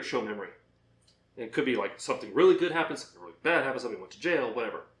favorite show memory? It could be like something really good happened, something really bad happened, somebody went to jail,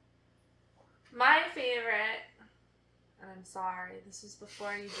 whatever. My favorite, and I'm sorry, this was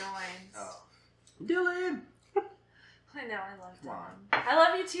before you joined. Oh. Dylan! I know, I love Dylan. I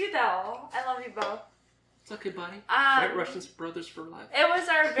love you too, though. I love you both. It's okay, buddy. White Russians brothers for life. It was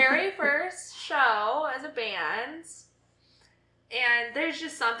our very first show as a band. And there's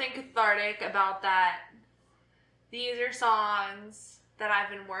just something cathartic about that. These are songs that I've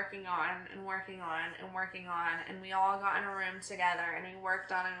been working on and working on and working on. And we all got in a room together and we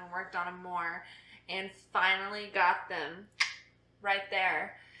worked on them and worked on them more. And finally got them right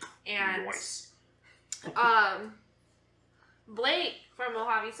there. And nice. Blake from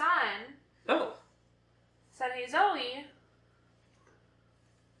Mojave-san said, "Hey Zoe,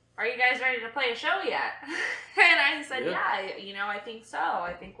 are you guys ready to play a show yet? And I said, Yeah. yeah, I think so.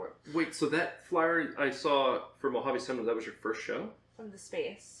 I think we're... Wait, so that flyer I saw for Mojave Cinema, that was your first show? From the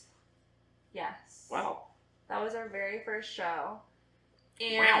space. Yes. Wow. That was our very first show.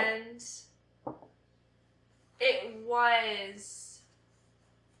 And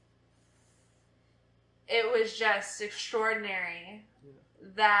it was just extraordinary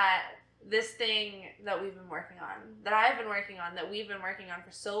that this thing that we've been working on, that I've been working on, that we've been working on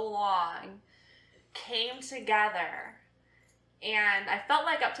for so long, came together. And I felt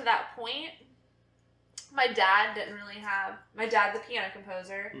like up to that point, my dad, the piano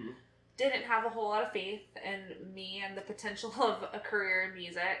composer, didn't have a whole lot of faith in me and the potential of a career in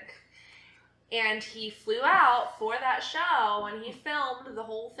music. And he flew out for that show and he filmed the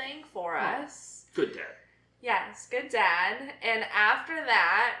whole thing for us. Good dad. Yes, good dad. And after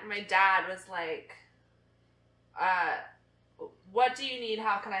that, my dad was like, what do you need?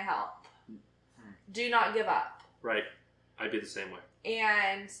 How can I help? Do not give up. Right. I'd be the same way.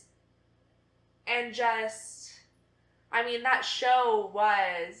 And just, I mean, that show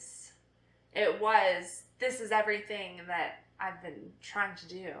was, this is everything that I've been trying to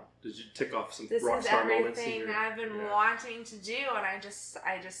do. Did you tick off some This rock is star moments? everything I've been wanting to do, and I just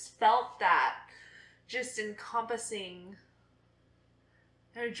felt that just encompassing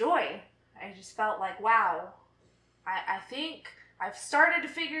their joy. I just felt like, wow, I think I've started to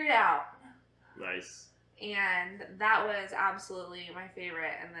figure it out. Nice. And that was absolutely my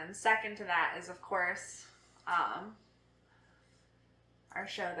favorite. And then second to that is, of course, our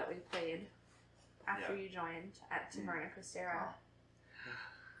show that we played after you joined at Taverna Costera.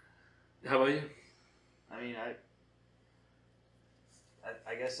 How about you? I mean,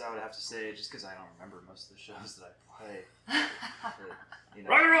 I guess I would have to say, just because I don't remember most of the shows that I play. But,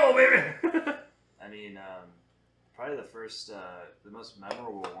 Rock and roll, baby! I mean, probably the most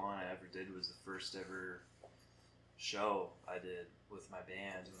memorable one I ever did was the first ever show I did with my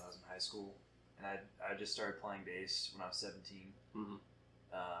band when I was in high school. And I just started playing bass when I was 17. Mm-hmm.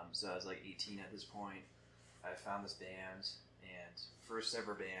 So I was like 18 at this point. I found this band, and first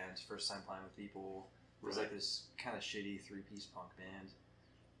ever band, first time playing with people. It was like this kind of shitty 3-piece punk band.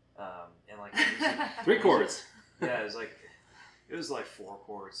 And like the music, 3 chords. Yeah, it was like 4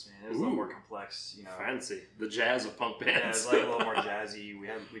 chords, man. It was a little more complex, Fancy. The jazz of punk bands. Yeah, it was like a little more jazzy.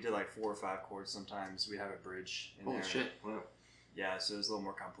 We did like 4 or 5 chords sometimes. We'd have a bridge in there. Holy shit! Wow. Yeah, so it was a little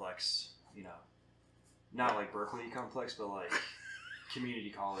more complex, not like Berkeley complex, but like community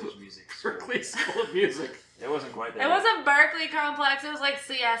college music school. Berkeley School of Music. It wasn't quite that. It wasn't Berkeley complex. It was like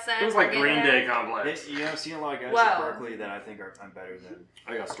CSN. It was like Green Day complex. I've seen a lot of guys at Berkeley that I think I'm better than.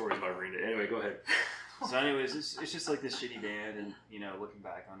 I got stories about Green Day. Anyway, go ahead. So anyways, it's just like this shitty band, and looking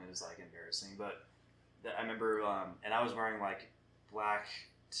back on it is like embarrassing. But I remember, and I was wearing like black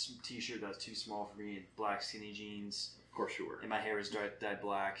t-shirt that was too small for me, and black skinny jeans. Of course you were. And my hair was dyed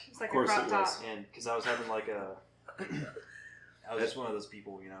black. It's like of course a crop it top. was. And because I was having like I was just one of those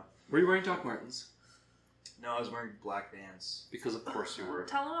people, Were you wearing Doc Martens? No, I was wearing black Vans. Because of course you were.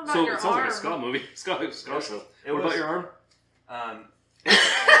 Tell them about So your it sounds arm. like a Scott movie. Scott show. It What was- about your arm?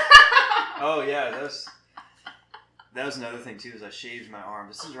 Oh yeah, that was another thing too. Is I shaved my arm.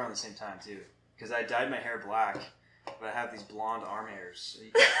 This is around the same time too, because I dyed my hair black, but I have these blonde arm hairs. So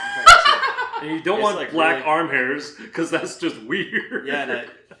you can't see it. And you don't It's want like black really- arm hairs because that's just weird. Yeah,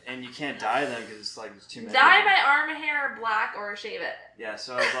 and you can't dye them because it's like there's too many. Dye of them. my arm hair black or shave it. Yeah,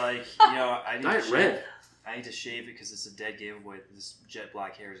 so I was like, I need Dye to it shave. red. I need to shave it because it's a dead giveaway. This jet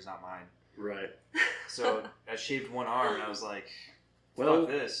black hair is not mine. Right. So I shaved one arm and I was like, Well, fuck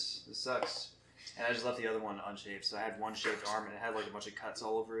this sucks. And I just left the other one unshaved. So I had one shaved arm and it had like a bunch of cuts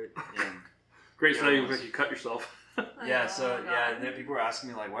all over it. And great. So now you Yeah, look like you cut yourself. yeah, Oh, so my yeah, God. and then people were asking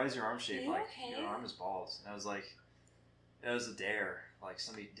me like, why is your arm shaved? You Like okay? your arm is bald. And I was like, it was a dare. Like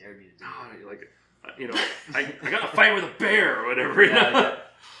somebody dared me to do Oh, it. you're like, I got to fight with a bear or whatever. You know?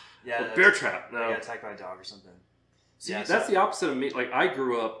 Yeah, A bear trap. I No. got attacked by a dog or something. See, Yeah, that's so- the opposite of me. Like I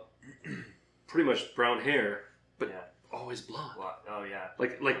grew up pretty much brown hair, but Yeah. always blonde. Well, oh yeah.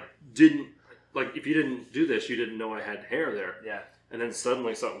 Like if you didn't do this, you didn't know I had hair there. Yeah. And then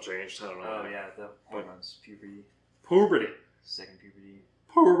suddenly something changed. I don't know. Oh yeah. The hormones, puberty, Puberty. second puberty.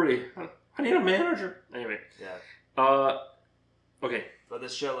 Puberty. I need a manager. Anyway. Yeah. Okay. But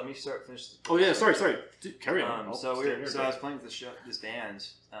this show, let me finish. Oh yeah. Sorry. Dude, carry on. I'll So stand here. I was playing with this band,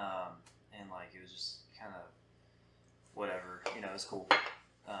 and like it was just kind of whatever, it was cool.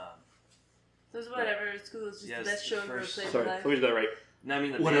 So it's whatever. It's cool. It's just Yes, the best show ever first- played Sorry. live. Let me do that right. No, I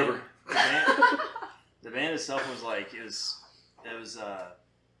mean Whatever. The band itself was like it was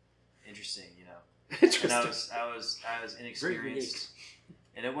interesting, And Interesting. I was inexperienced.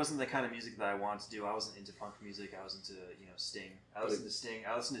 And it wasn't the kind of music that I wanted to do. I wasn't into punk music. I was into, Sting. I listened to Sting.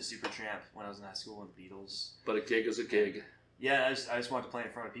 I listened to Supertramp when I was in high school and the Beatles. But a gig is a gig. Yeah, I just wanted to play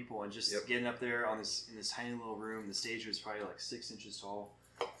in front of people and just getting up there in this tiny little room. The stage was probably like 6 inches tall,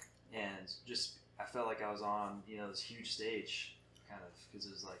 and just I felt like I was on this huge stage, kind of, because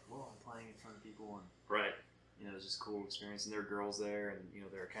it was like, whoa, I'm playing in front of people, and right. It was just a cool experience. And there were girls there, and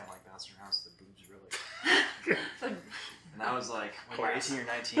they were kind of like bouncing around, so the boobs really. And I was like, when you're 18 or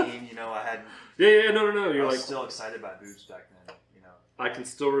 19, I had. Yeah, no. You're I was like still excited by boobs back then, I can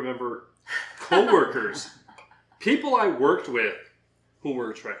still remember coworkers. People I worked with who were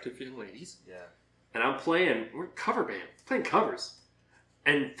attractive young ladies. Yeah. And we're a cover band, playing covers.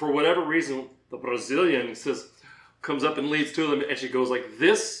 And for whatever reason, the Brazilian comes up and leads to them, and she goes like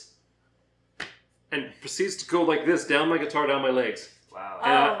this, and proceeds to go like this, down my guitar, down my legs.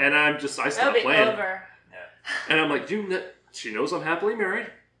 Wow. And I stopped playing. Over. Yeah. And I'm like, she knows I'm happily married,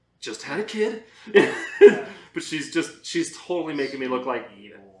 just had a kid. But she's totally making me look like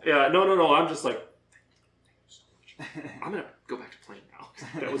evil. Yeah, no, I'm just like, I'm going to go back to playing now.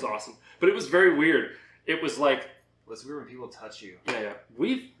 That was awesome. But it was very weird. It was like... Well, it's weird when people touch you. Yeah.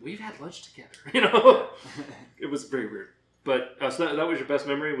 We've had lunch together, It was very weird. But so that was your best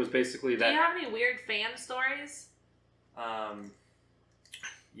memory, was basically that... Do you have any weird fan stories?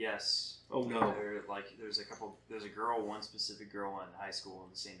 Yes. Oh, no. There's one specific girl in high school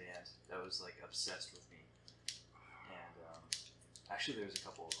in the same band that was, obsessed with me. And, actually, there's a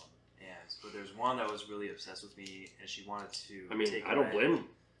couple of them. But there's one that was really obsessed with me, and she wanted to. I don't blame him.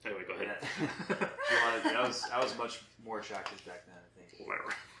 Anyway, go ahead. I was much more attractive back then, I think.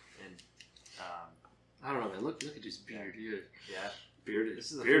 Whatever. And I don't know, man. Look at this beard. Yeah. Bearded.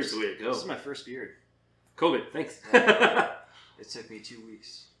 Beard's the way it goes. This is my first beard. COVID. Thanks. It took me 2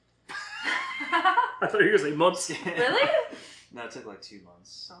 weeks. I thought you were going to say months. Really? No, it took like 2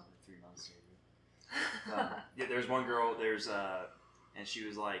 months. 3 months maybe. There's one girl. And she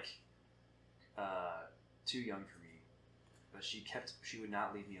was too young for me, but she would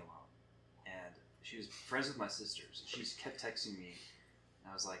not leave me alone, and she was friends with my sisters. She just kept texting me,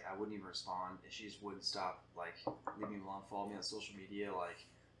 and I was like, I wouldn't even respond, and she just wouldn't stop, leaving me alone, follow me on social media,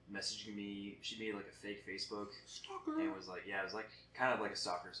 messaging me. She made a fake Facebook, Stalker. and it was kind of like a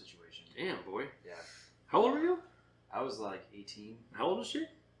stalker situation. Damn, boy. Yeah. How old were you? I was 18. How old is she?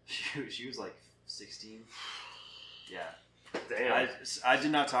 She was 16. Yeah. Damn. I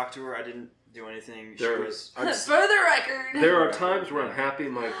did not talk to her. I didn't do anything. For the record. There are times where I'm happy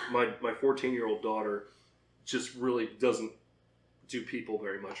my 14-year-old daughter just really doesn't do people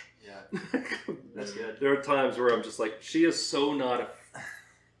very much. Yeah. That's good. There are times where I'm just like, she is so not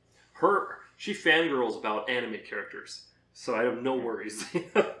she fangirls about anime characters. So I have no worries.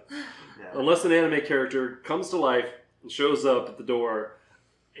 Yeah. Unless an anime character comes to life and shows up at the door,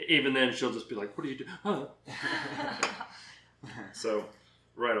 even then she'll just be like, what are you doing? Huh? So,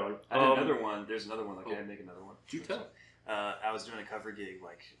 right on. I did another one. There's another one. I make another one. Do tell. I was doing a cover gig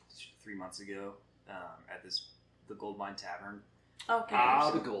 3 months ago at the Gold Mine Tavern.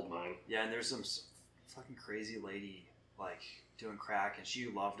 Okay. The Gold Mine. Yeah, and there's some fucking crazy lady doing crack, and she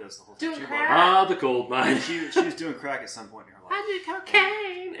loved us the whole time. Doing crack? The Gold Mine. She was doing crack at some point in her life. I do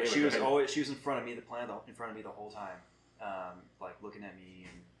cocaine. But she was in front of me, in front of me the whole time, looking at me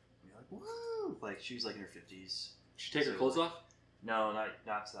and be like, woo! She was in her 50s. She take her clothes off? No,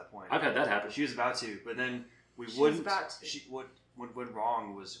 not to that point. I've had that happen. She was about to, but then what went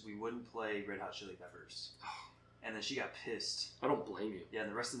wrong was we wouldn't play Red Hot Chili Peppers, and then she got pissed. I don't blame you. Yeah,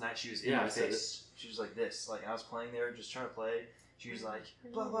 and the rest of the night she was in my face. She was like this, I was playing there, just trying to play. She was like,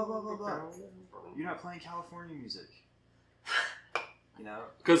 blah blah blah blah blah. You're not playing California music.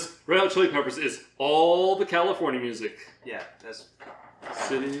 Because Red Hot Chili Peppers is all the California music. Yeah, that's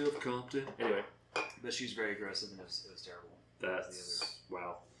City of Compton. Anyway. But she was very aggressive, and it was terrible. That's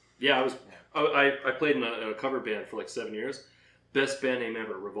wow. Yeah, I played in a cover band for 7 years. Best band name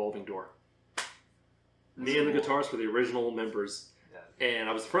ever, Revolving Door. Me and the guitarists were the original members, and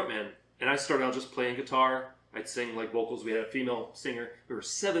I was the front man. And I started out just playing guitar. I'd sing vocals. We had a female singer. We were a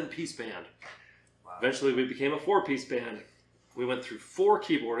 7-piece band. Wow. Eventually, we became a 4-piece band. We went through 4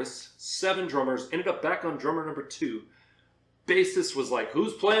 keyboardists, 7 drummers. Ended up back on drummer number 2. Bassist was like,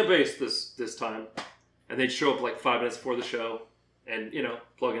 who's playing bass this time? And they'd show up 5 minutes before the show and,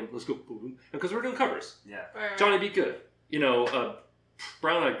 plug in, let's go, boom. Because we're doing covers. Yeah. Johnny Be Good.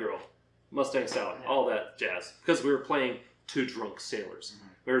 Brown Eyed Girl, Mustang Salad, all that jazz. Because we were playing Two Drunk Sailors. Mm-hmm.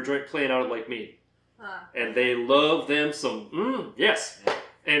 We were playing out at Lake Mead. And they love them some, yes.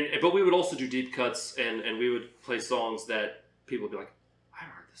 Yeah. But we would also do deep cuts and we would play songs that people would be like, I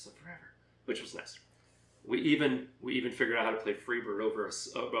haven't heard this stuff forever. Which was nice. We even figured out how to play Freebird over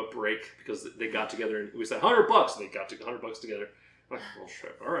a break because they got together and we said $100 and they got to $100 together. I'm like, well,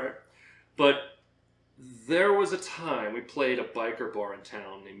 shit, all right. But there was a time we played a biker bar in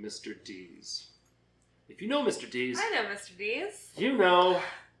town named Mr. D's. If you know Mr. D's, I know Mr. D's. you know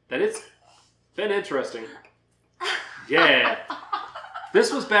that it's been interesting. Yeah.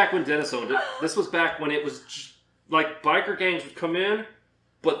 This was back when Dennis owned it. This was back when it was like biker gangs would come in,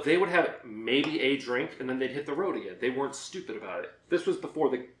 but they would have maybe a drink and then they'd hit the road again. They weren't stupid about it. This was before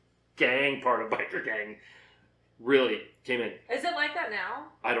the gang part of biker gang really came in. Is it like that now?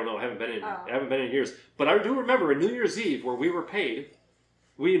 I don't know. I haven't been in years. But I do remember a New Year's Eve where we were paid.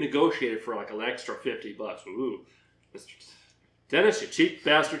 We negotiated for like an extra $50. Ooh, Mr. Dennis, you cheap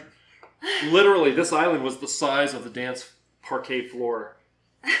bastard. Literally, this island was the size of the dance parquet floor.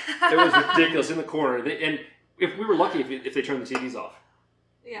 It was ridiculous in the corner. And if we were lucky if they turned the TVs off.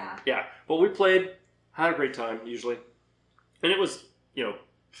 Yeah. Yeah. But we played, had a great time, usually. And it was,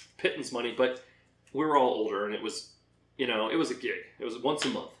 pittance money, but we were all older, and it was, it was a gig. It was once a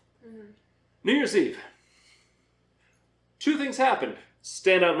month. Mm-hmm. New Year's Eve. Two things happened.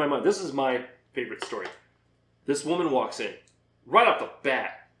 Stand out in my mind. This is my favorite story. This woman walks in. Right off the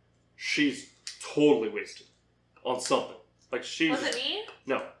bat, she's totally wasted on something. Like she's... Was it me?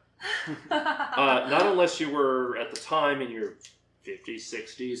 No. Not unless you were, at the time, in your 50s,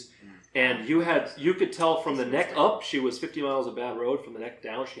 60s. And you could tell from the neck up, she was 50 miles of bad road. From the neck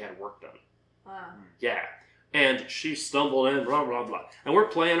down, she had work done. Wow. Yeah. And she stumbled in, blah, blah, blah. And we're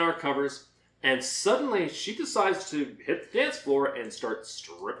playing our covers. And suddenly, she decides to hit the dance floor and start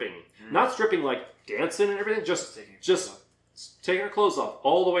stripping. Not stripping like dancing and everything, just taking her clothes off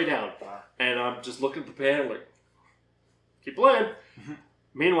all the way down. And I'm just looking at the band like, keep playing.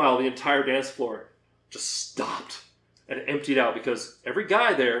 Meanwhile, the entire dance floor just stopped and emptied out because every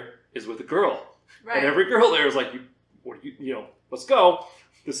guy there is with a girl. Right. And every girl there is like, let's go.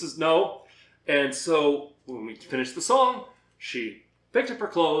 This is no. And so when we finished the song, she picked up her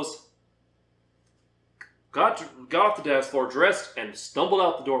clothes, got off the dance floor, dressed, and stumbled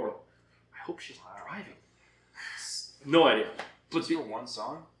out the door. I hope she's not driving. No idea. But for one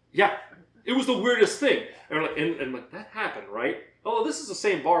song? Yeah. It was the weirdest thing. And that happened, right? Oh, this is the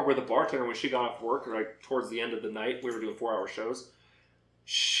same bar where the bartender, when she got off work, like towards the end of the night, we were doing 4-hour shows,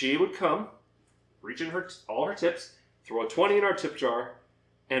 she would come, reach in all her tips, throw a 20 in our tip jar,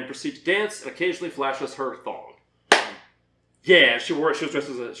 and proceed to dance, and occasionally flash us her thong. Yeah, she was dressed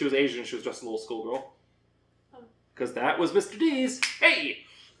she was Asian, she was dressed as a little schoolgirl. Because that was Mr. D's. Hey,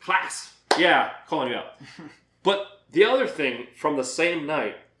 class. Yeah, calling you out. But the other thing from the same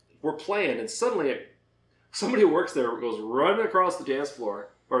night, we're playing, and suddenly somebody who works there goes running across the dance floor,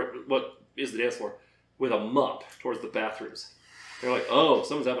 or what is the dance floor, with a mop towards the bathrooms. They're like, oh,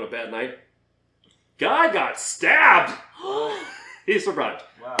 someone's having a bad night. Guy got stabbed. He survived.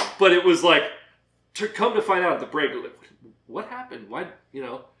 Wow. But it was like, to come to find out at the break, like, what happened? Why,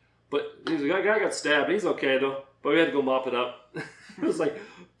 But the guy got stabbed. He's okay, though. But we had to go mop it up. It was like,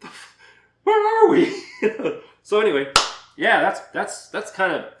 where are we? So anyway, yeah, that's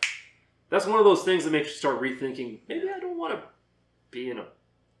kind of, that's one of those things that makes you start rethinking, maybe I don't want to be in a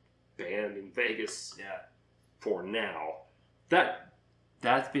band in Vegas for now.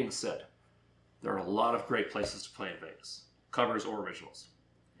 That being said, there are a lot of great places to play in Vegas, covers or originals.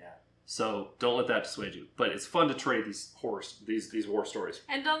 Yeah. So don't let that dissuade you. But it's fun to trade these war stories.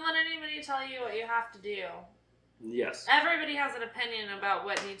 And don't let anybody tell you what you have to do. Yes. Everybody has an opinion about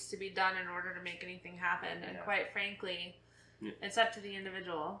what needs to be done in order to make anything happen, and quite frankly, it's up to the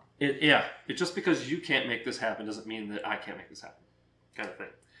individual. Just because you can't make this happen doesn't mean that I can't make this happen, kind of thing.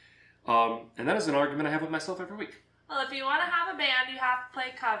 And that is an argument I have with myself every week. Well, if you want to have a band, you have to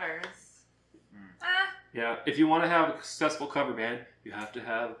play covers. Yeah, if you want to have a successful cover band, you have to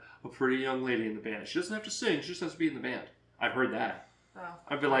have a pretty young lady in the band. She doesn't have to sing, she just has to be in the band. I've heard that. Oh.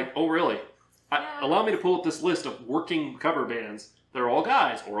 I've been like, oh really? Allow me to pull up this list of working cover bands. They're all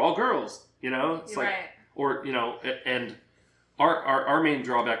guys or all girls, It's like, right. Or, and our main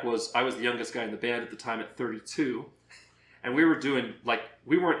drawback was I was the youngest guy in the band at the time at 32. And we were doing,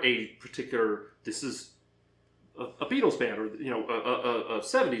 we weren't a particular, this is a Beatles band or, a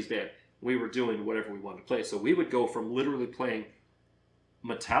 70s band. We were doing whatever we wanted to play. So we would go from literally playing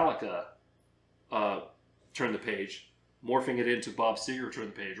Metallica, Turn the Page, morphing it into Bob Seger, Turn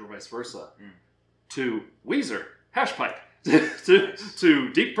the Page, or vice versa, to Weezer, Hash Pipe,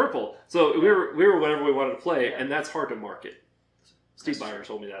 to Deep Purple. So we were whatever we wanted to play, and that's hard to market. Steve Byer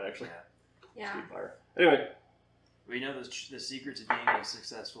told me that, actually. Yeah. Steve Byer. Anyway. Well, the secret to being a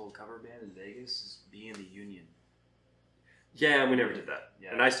successful cover band in Vegas is being in the union. Yeah, and we never did that.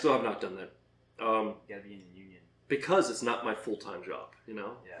 Yeah. And I still have not done that. You gotta be in a union. Because it's not my full-time job, you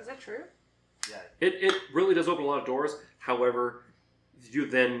know? Yeah. Is that true? Yeah. It really does open a lot of doors. However, you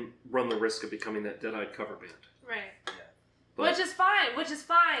then run the risk of becoming that dead-eyed cover band. Right. Yeah. Which is fine.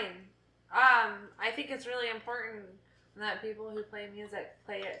 I think it's really important that people who play music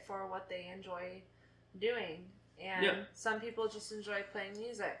play it for what they enjoy doing. And some people just enjoy playing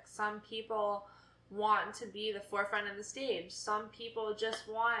music. Some people want to be the forefront of the stage. Some people just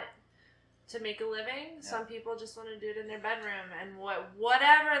want to make a living. Yeah. Some people just want to do it in their bedroom. And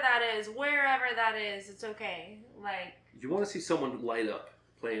whatever that is, wherever that is, it's okay. Like, you want to see someone light up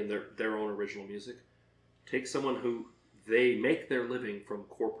playing their own original music? Take someone who they make their living from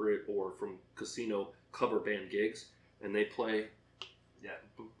corporate or from casino cover band gigs, and they play,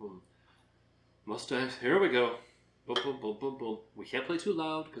 boom, boom, Mustangs, here we go, boom, boom, boom, boom, boom. We can't play too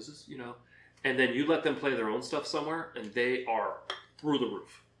loud because it's, you know, and then you let them play their own stuff somewhere, and they are through the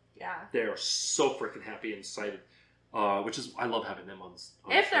roof. yeah. They are so freaking happy and excited, which is, I love having them on If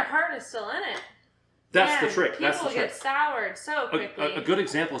the their show. heart is still in it. That's Man, the trick. That's the people trick. get soured so quickly. A good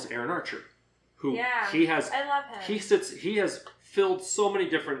example is Aaron Archer, who he has. I love him. He has filled so many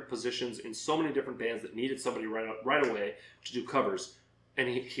different positions in so many different bands that needed somebody right away to do covers, and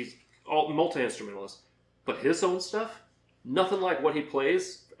he's all multi-instrumentalist. But his own stuff, nothing like what he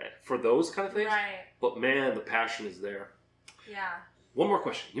plays for those kind of things. Right. But man, the passion is there. Yeah. One more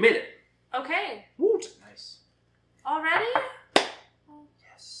question. You made it. Okay. Woot! Nice. Already?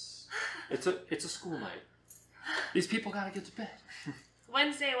 Yes. It's a school night. These people gotta get to bed.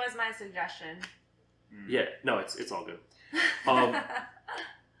 Wednesday was my suggestion. Yeah. No, it's all good.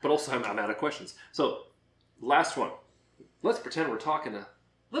 But also, I'm out of questions. So, last one. Let's pretend we're talking to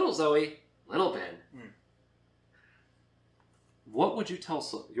little Zoe, little Ben. What would you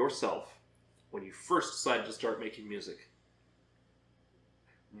tell yourself when you first decided to start making music?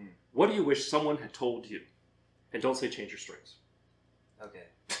 What do you wish someone had told you? And don't say change your strings. Okay.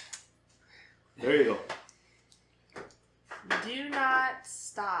 There you go. Do not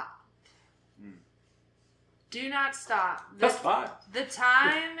stop. Do not stop. That's fine. The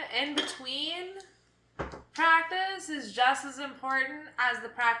time in between practice is just as important as the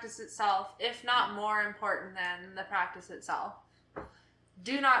practice itself, if not more important than the practice itself.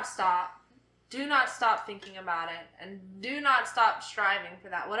 Do not stop. Do not stop thinking about it, and do not stop striving for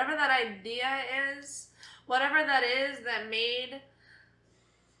that. Whatever that idea is, whatever that is that made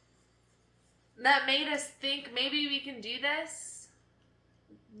us think maybe we can do this,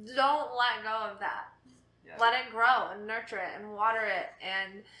 don't let go of that. Yeah. Let it grow and nurture it and water it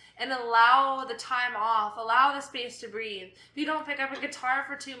and allow the time off. Allow the space to breathe. If you don't pick up a guitar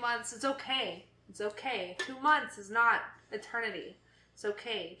for 2 months, it's okay. It's okay. 2 months is not eternity. It's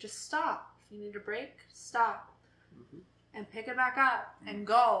okay. Just stop. If you need a break, stop. And pick it back up and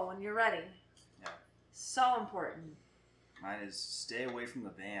go when you're ready. Yeah. So important. Mine is stay away from the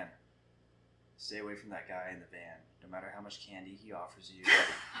van. Stay away from that guy in the van. No matter how much candy he offers you.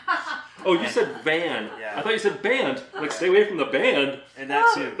 Oh, you said van. Yeah. I thought you said band. Like, stay away from the band. And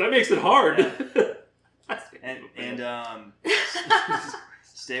that too. That makes it hard. And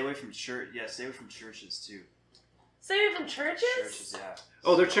stay away from church. Yeah, stay away from churches too. Stay away from churches? Churches, yeah.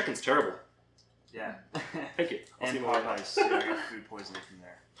 Oh, their chicken's terrible. Yeah. Thank you. I'll see And more. Popeyes. Yeah, I got food poisoning from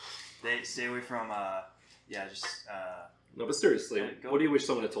there. They stay away from. No, but seriously, Go. what do you wish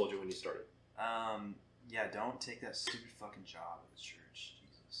someone had told you when you started? Yeah, don't take that stupid fucking job at the church.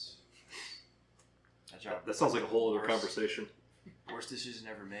 Jesus. That job. That sounds like a whole other worst- conversation. Worst decision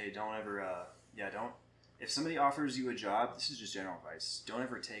ever made. Don't ever. Don't. If somebody offers you a job, this is just general advice. Don't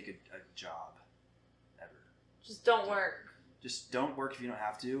ever take a job. Ever. Just don't work. Just don't work if you don't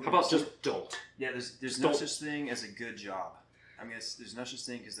have to. How about just don't? Yeah, there's no don't. such thing as a good job. I mean, there's no such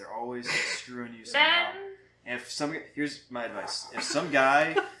thing because they're always screwing you somehow. Ben, And if here's my advice: if some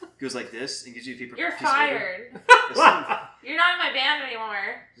guy goes like this and gives you a paper, you're piece of paper- fired. You're not in my band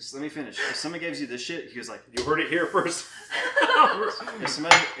anymore. just let me finish. If someone gives you this shit, he goes like, You heard it here first.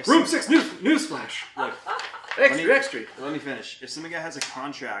 if Room 6 newsflash. look, Extra. let me finish. If some guy has a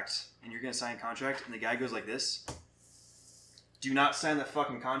contract and you're gonna sign a contract and the guy goes like this, do not sign that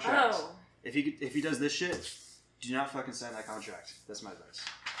fucking contract. Oh. If he does this shit, do not fucking sign that contract. That's my advice.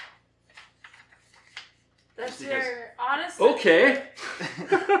 That's Just because- your honest. Okay.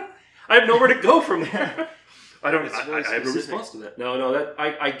 I have nowhere to go from there. I don't. It's really I have no specific. response to that. No. That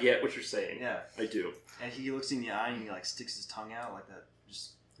I get what you're saying. Yeah. I do. And he looks in the eye and he like sticks his tongue out like that.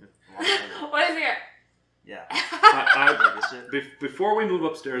 Just What is here? yeah. I, Like this shit. before we move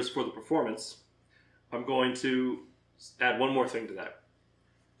upstairs for the performance, I'm going to add one more thing to that.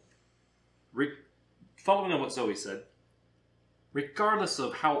 Following on what Zoe said, regardless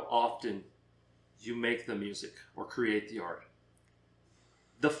of how often you make the music or create the art.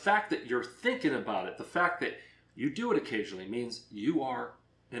 The fact that you're thinking about it, the fact that you do it occasionally means you are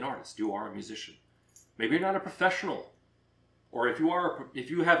an artist, you are a musician. Maybe you're not a professional, or if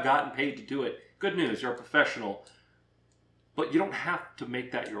you have gotten paid to do it, good news, you're a professional, but you don't have to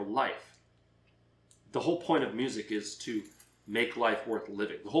make that your life. The whole point of music is to make life worth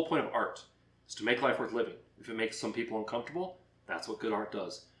living. The whole point of art is to make life worth living. If it makes some people uncomfortable, that's what good art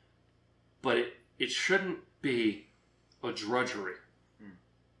does. But it shouldn't be a drudgery.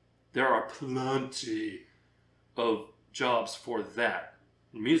 There are plenty of jobs for that.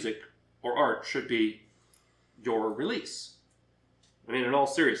 Music or art should be your release. I mean, in all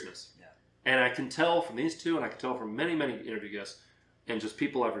seriousness. Yeah. And I can tell from these two, and I can tell from many, many interview guests, and just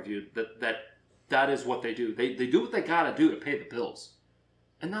people I've reviewed, that is what they do. They do what they gotta do to pay the bills.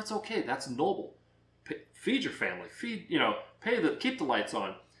 And that's okay. That's noble. Feed your family. Keep the lights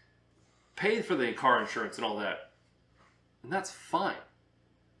on. Pay for the car insurance and all that. And that's fine.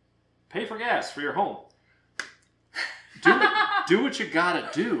 Pay for gas for your home. Do what you gotta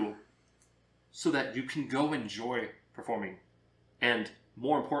do so that you can go enjoy performing. And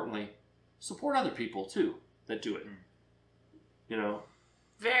more importantly, support other people too that do it. You know?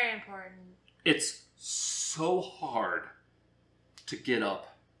 Very important. It's so hard to get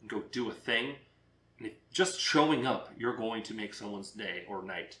up and go do a thing. And just showing up, you're going to make someone's day or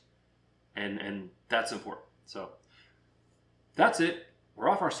night. And that's important. So that's it. We're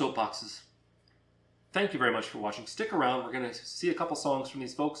off our soapboxes. Thank you very much for watching. Stick around. We're going to see a couple songs from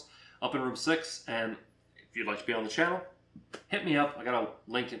these folks up in room 6. And if you'd like to be on the channel, hit me up. I got a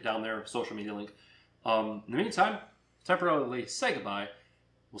link it down there, social media link. In the meantime, temporarily say goodbye.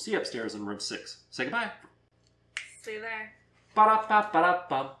 We'll see you upstairs in room 6. Say goodbye. See you there.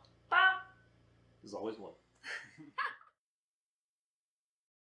 Ba-da-ba-ba-da-bum. Bye. There's always one.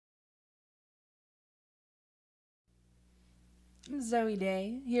 Zoe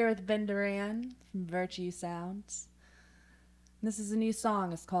Day, here with Ben Doran from Virtue Sounds. This is a new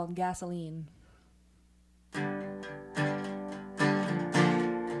song. It's called Gasoline.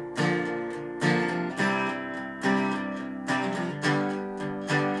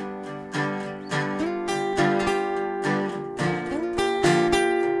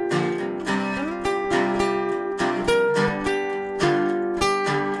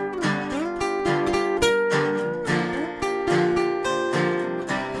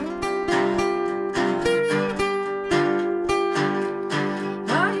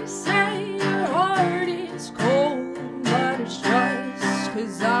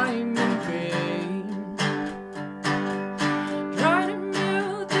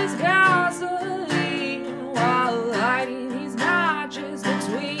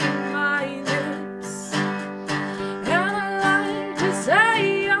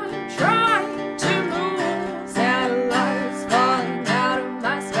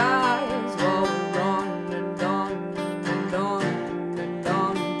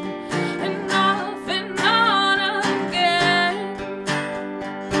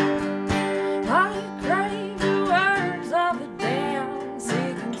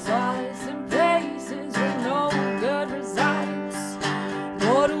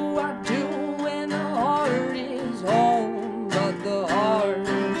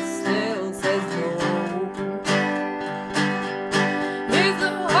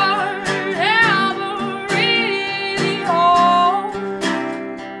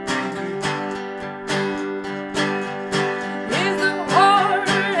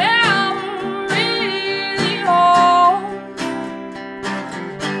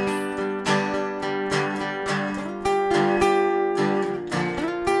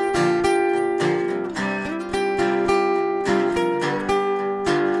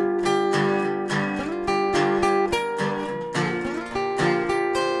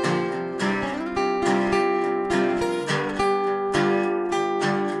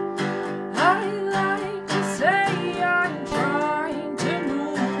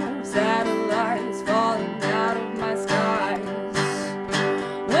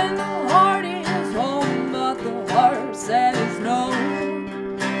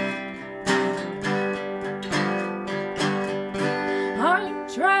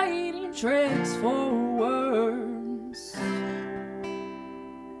 tricks for words.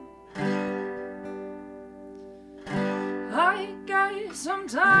 I guess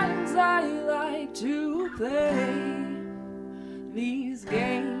sometimes I like to play these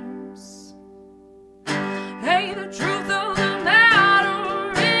games. Hey, the truth of the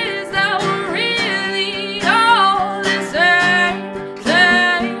matter is that we're really all the same.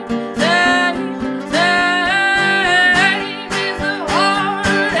 Same is the heart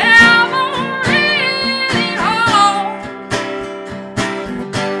ever really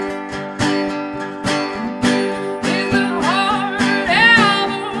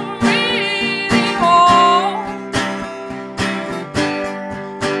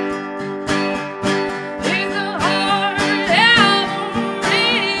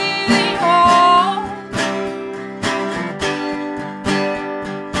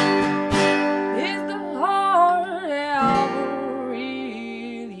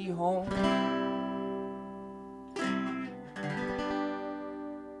home.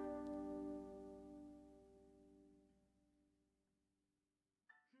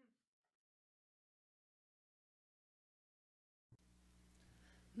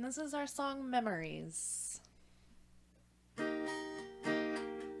 And this is our song Memories.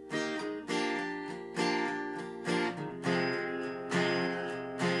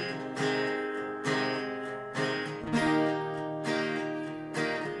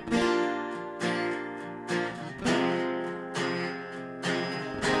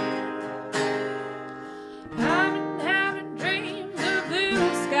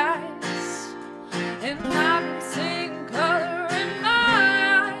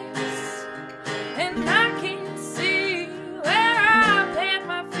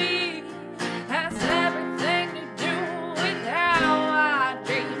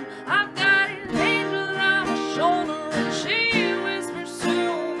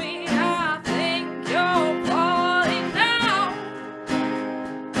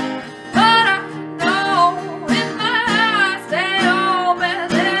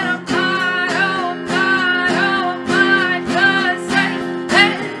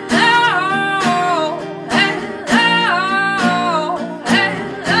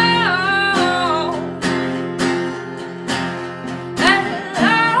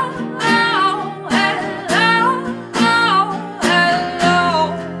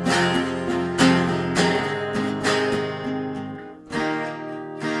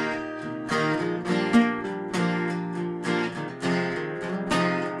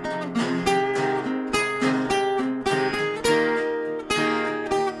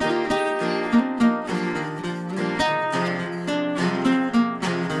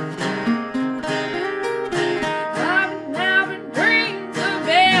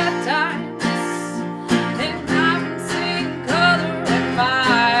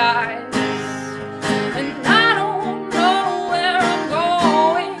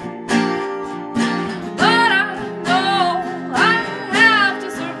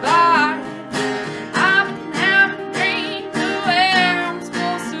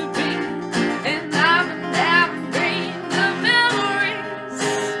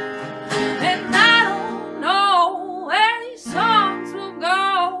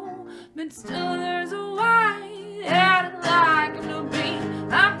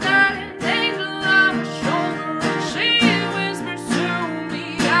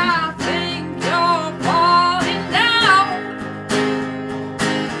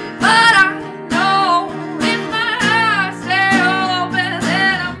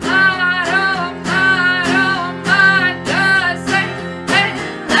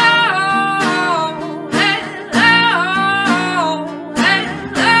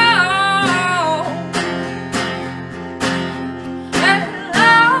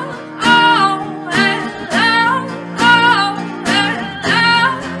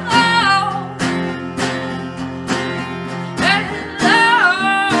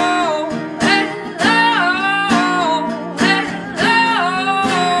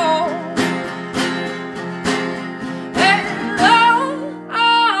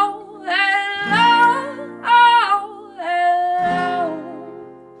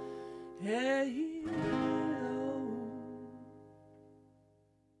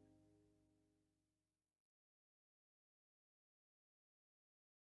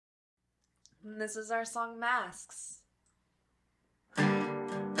 And this is our song Masks.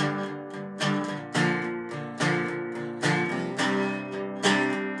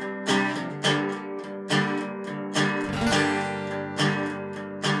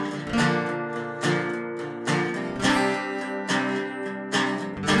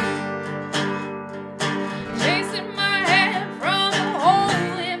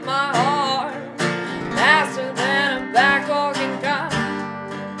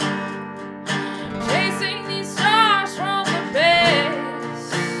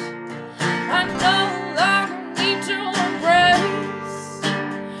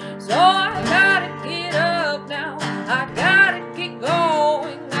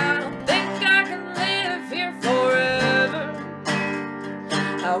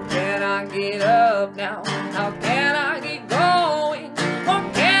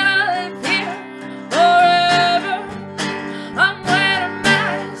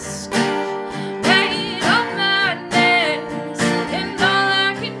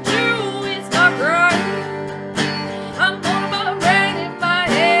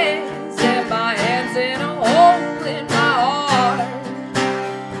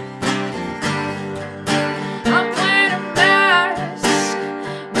 I'm wearing a mask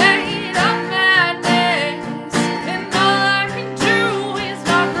made of madness.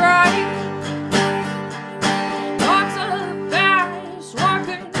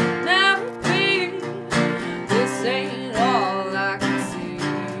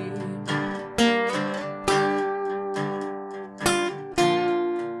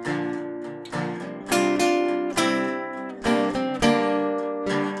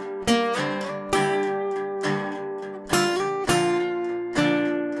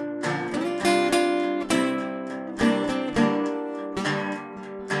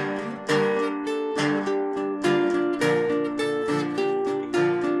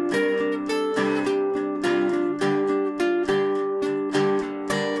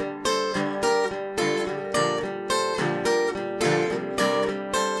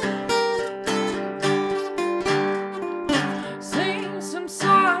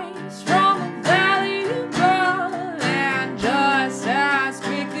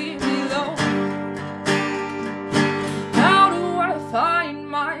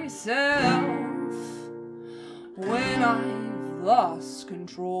 myself when I've lost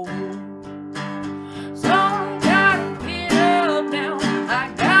control. So I gotta get up now,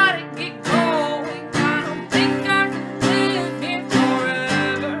 I gotta get going. I don't think I can live here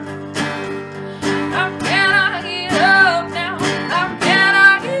forever. How can I get up now? How can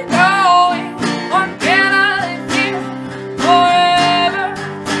I get going? Or can I live here forever?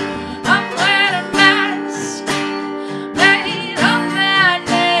 I'm wearing a mask made of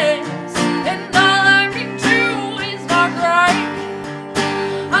madness, and all I can do is walk right.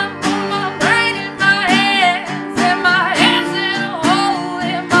 I'm on my brain in my hands, and my hands in a hole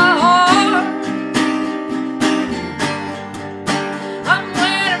in my heart. I'm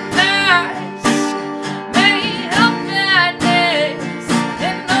wearing a mask made of madness,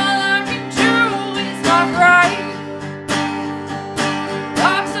 and all I can do is walk right.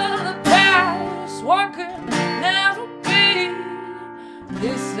 Thoughts of the past, what could never be.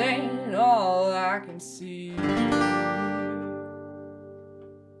 This ain't all I can see.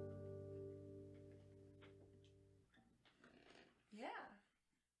 Yeah.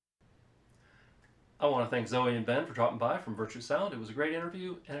 I want to thank Zoe and Ben for dropping by from Virtue Sound. It was a great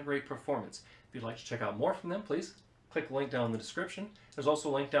interview and a great performance. If you'd like to check out more from them, please click the link down in the description. There's also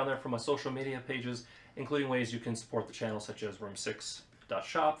a link down there for my social media pages, including ways you can support the channel, such as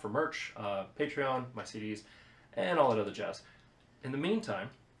room6.shop for merch, Patreon, my CDs, and all that other jazz. In the meantime,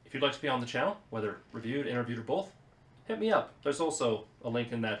 if you'd like to be on the channel, whether reviewed, interviewed, or both, hit me up. There's also a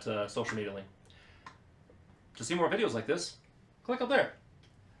link in that social media link. To see more videos like this, click up there.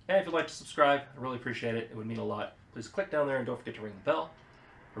 And if you'd like to subscribe, I really appreciate it. It would mean a lot. Please click down there and don't forget to ring the bell.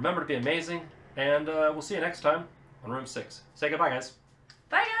 Remember to be amazing, and we'll see you next time on Room 6. Say goodbye, guys.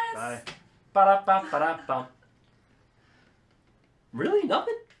 Bye, guys. Bye. Ba-da-ba-ba-da-bum. Really?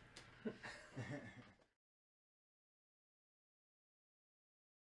 Nothing?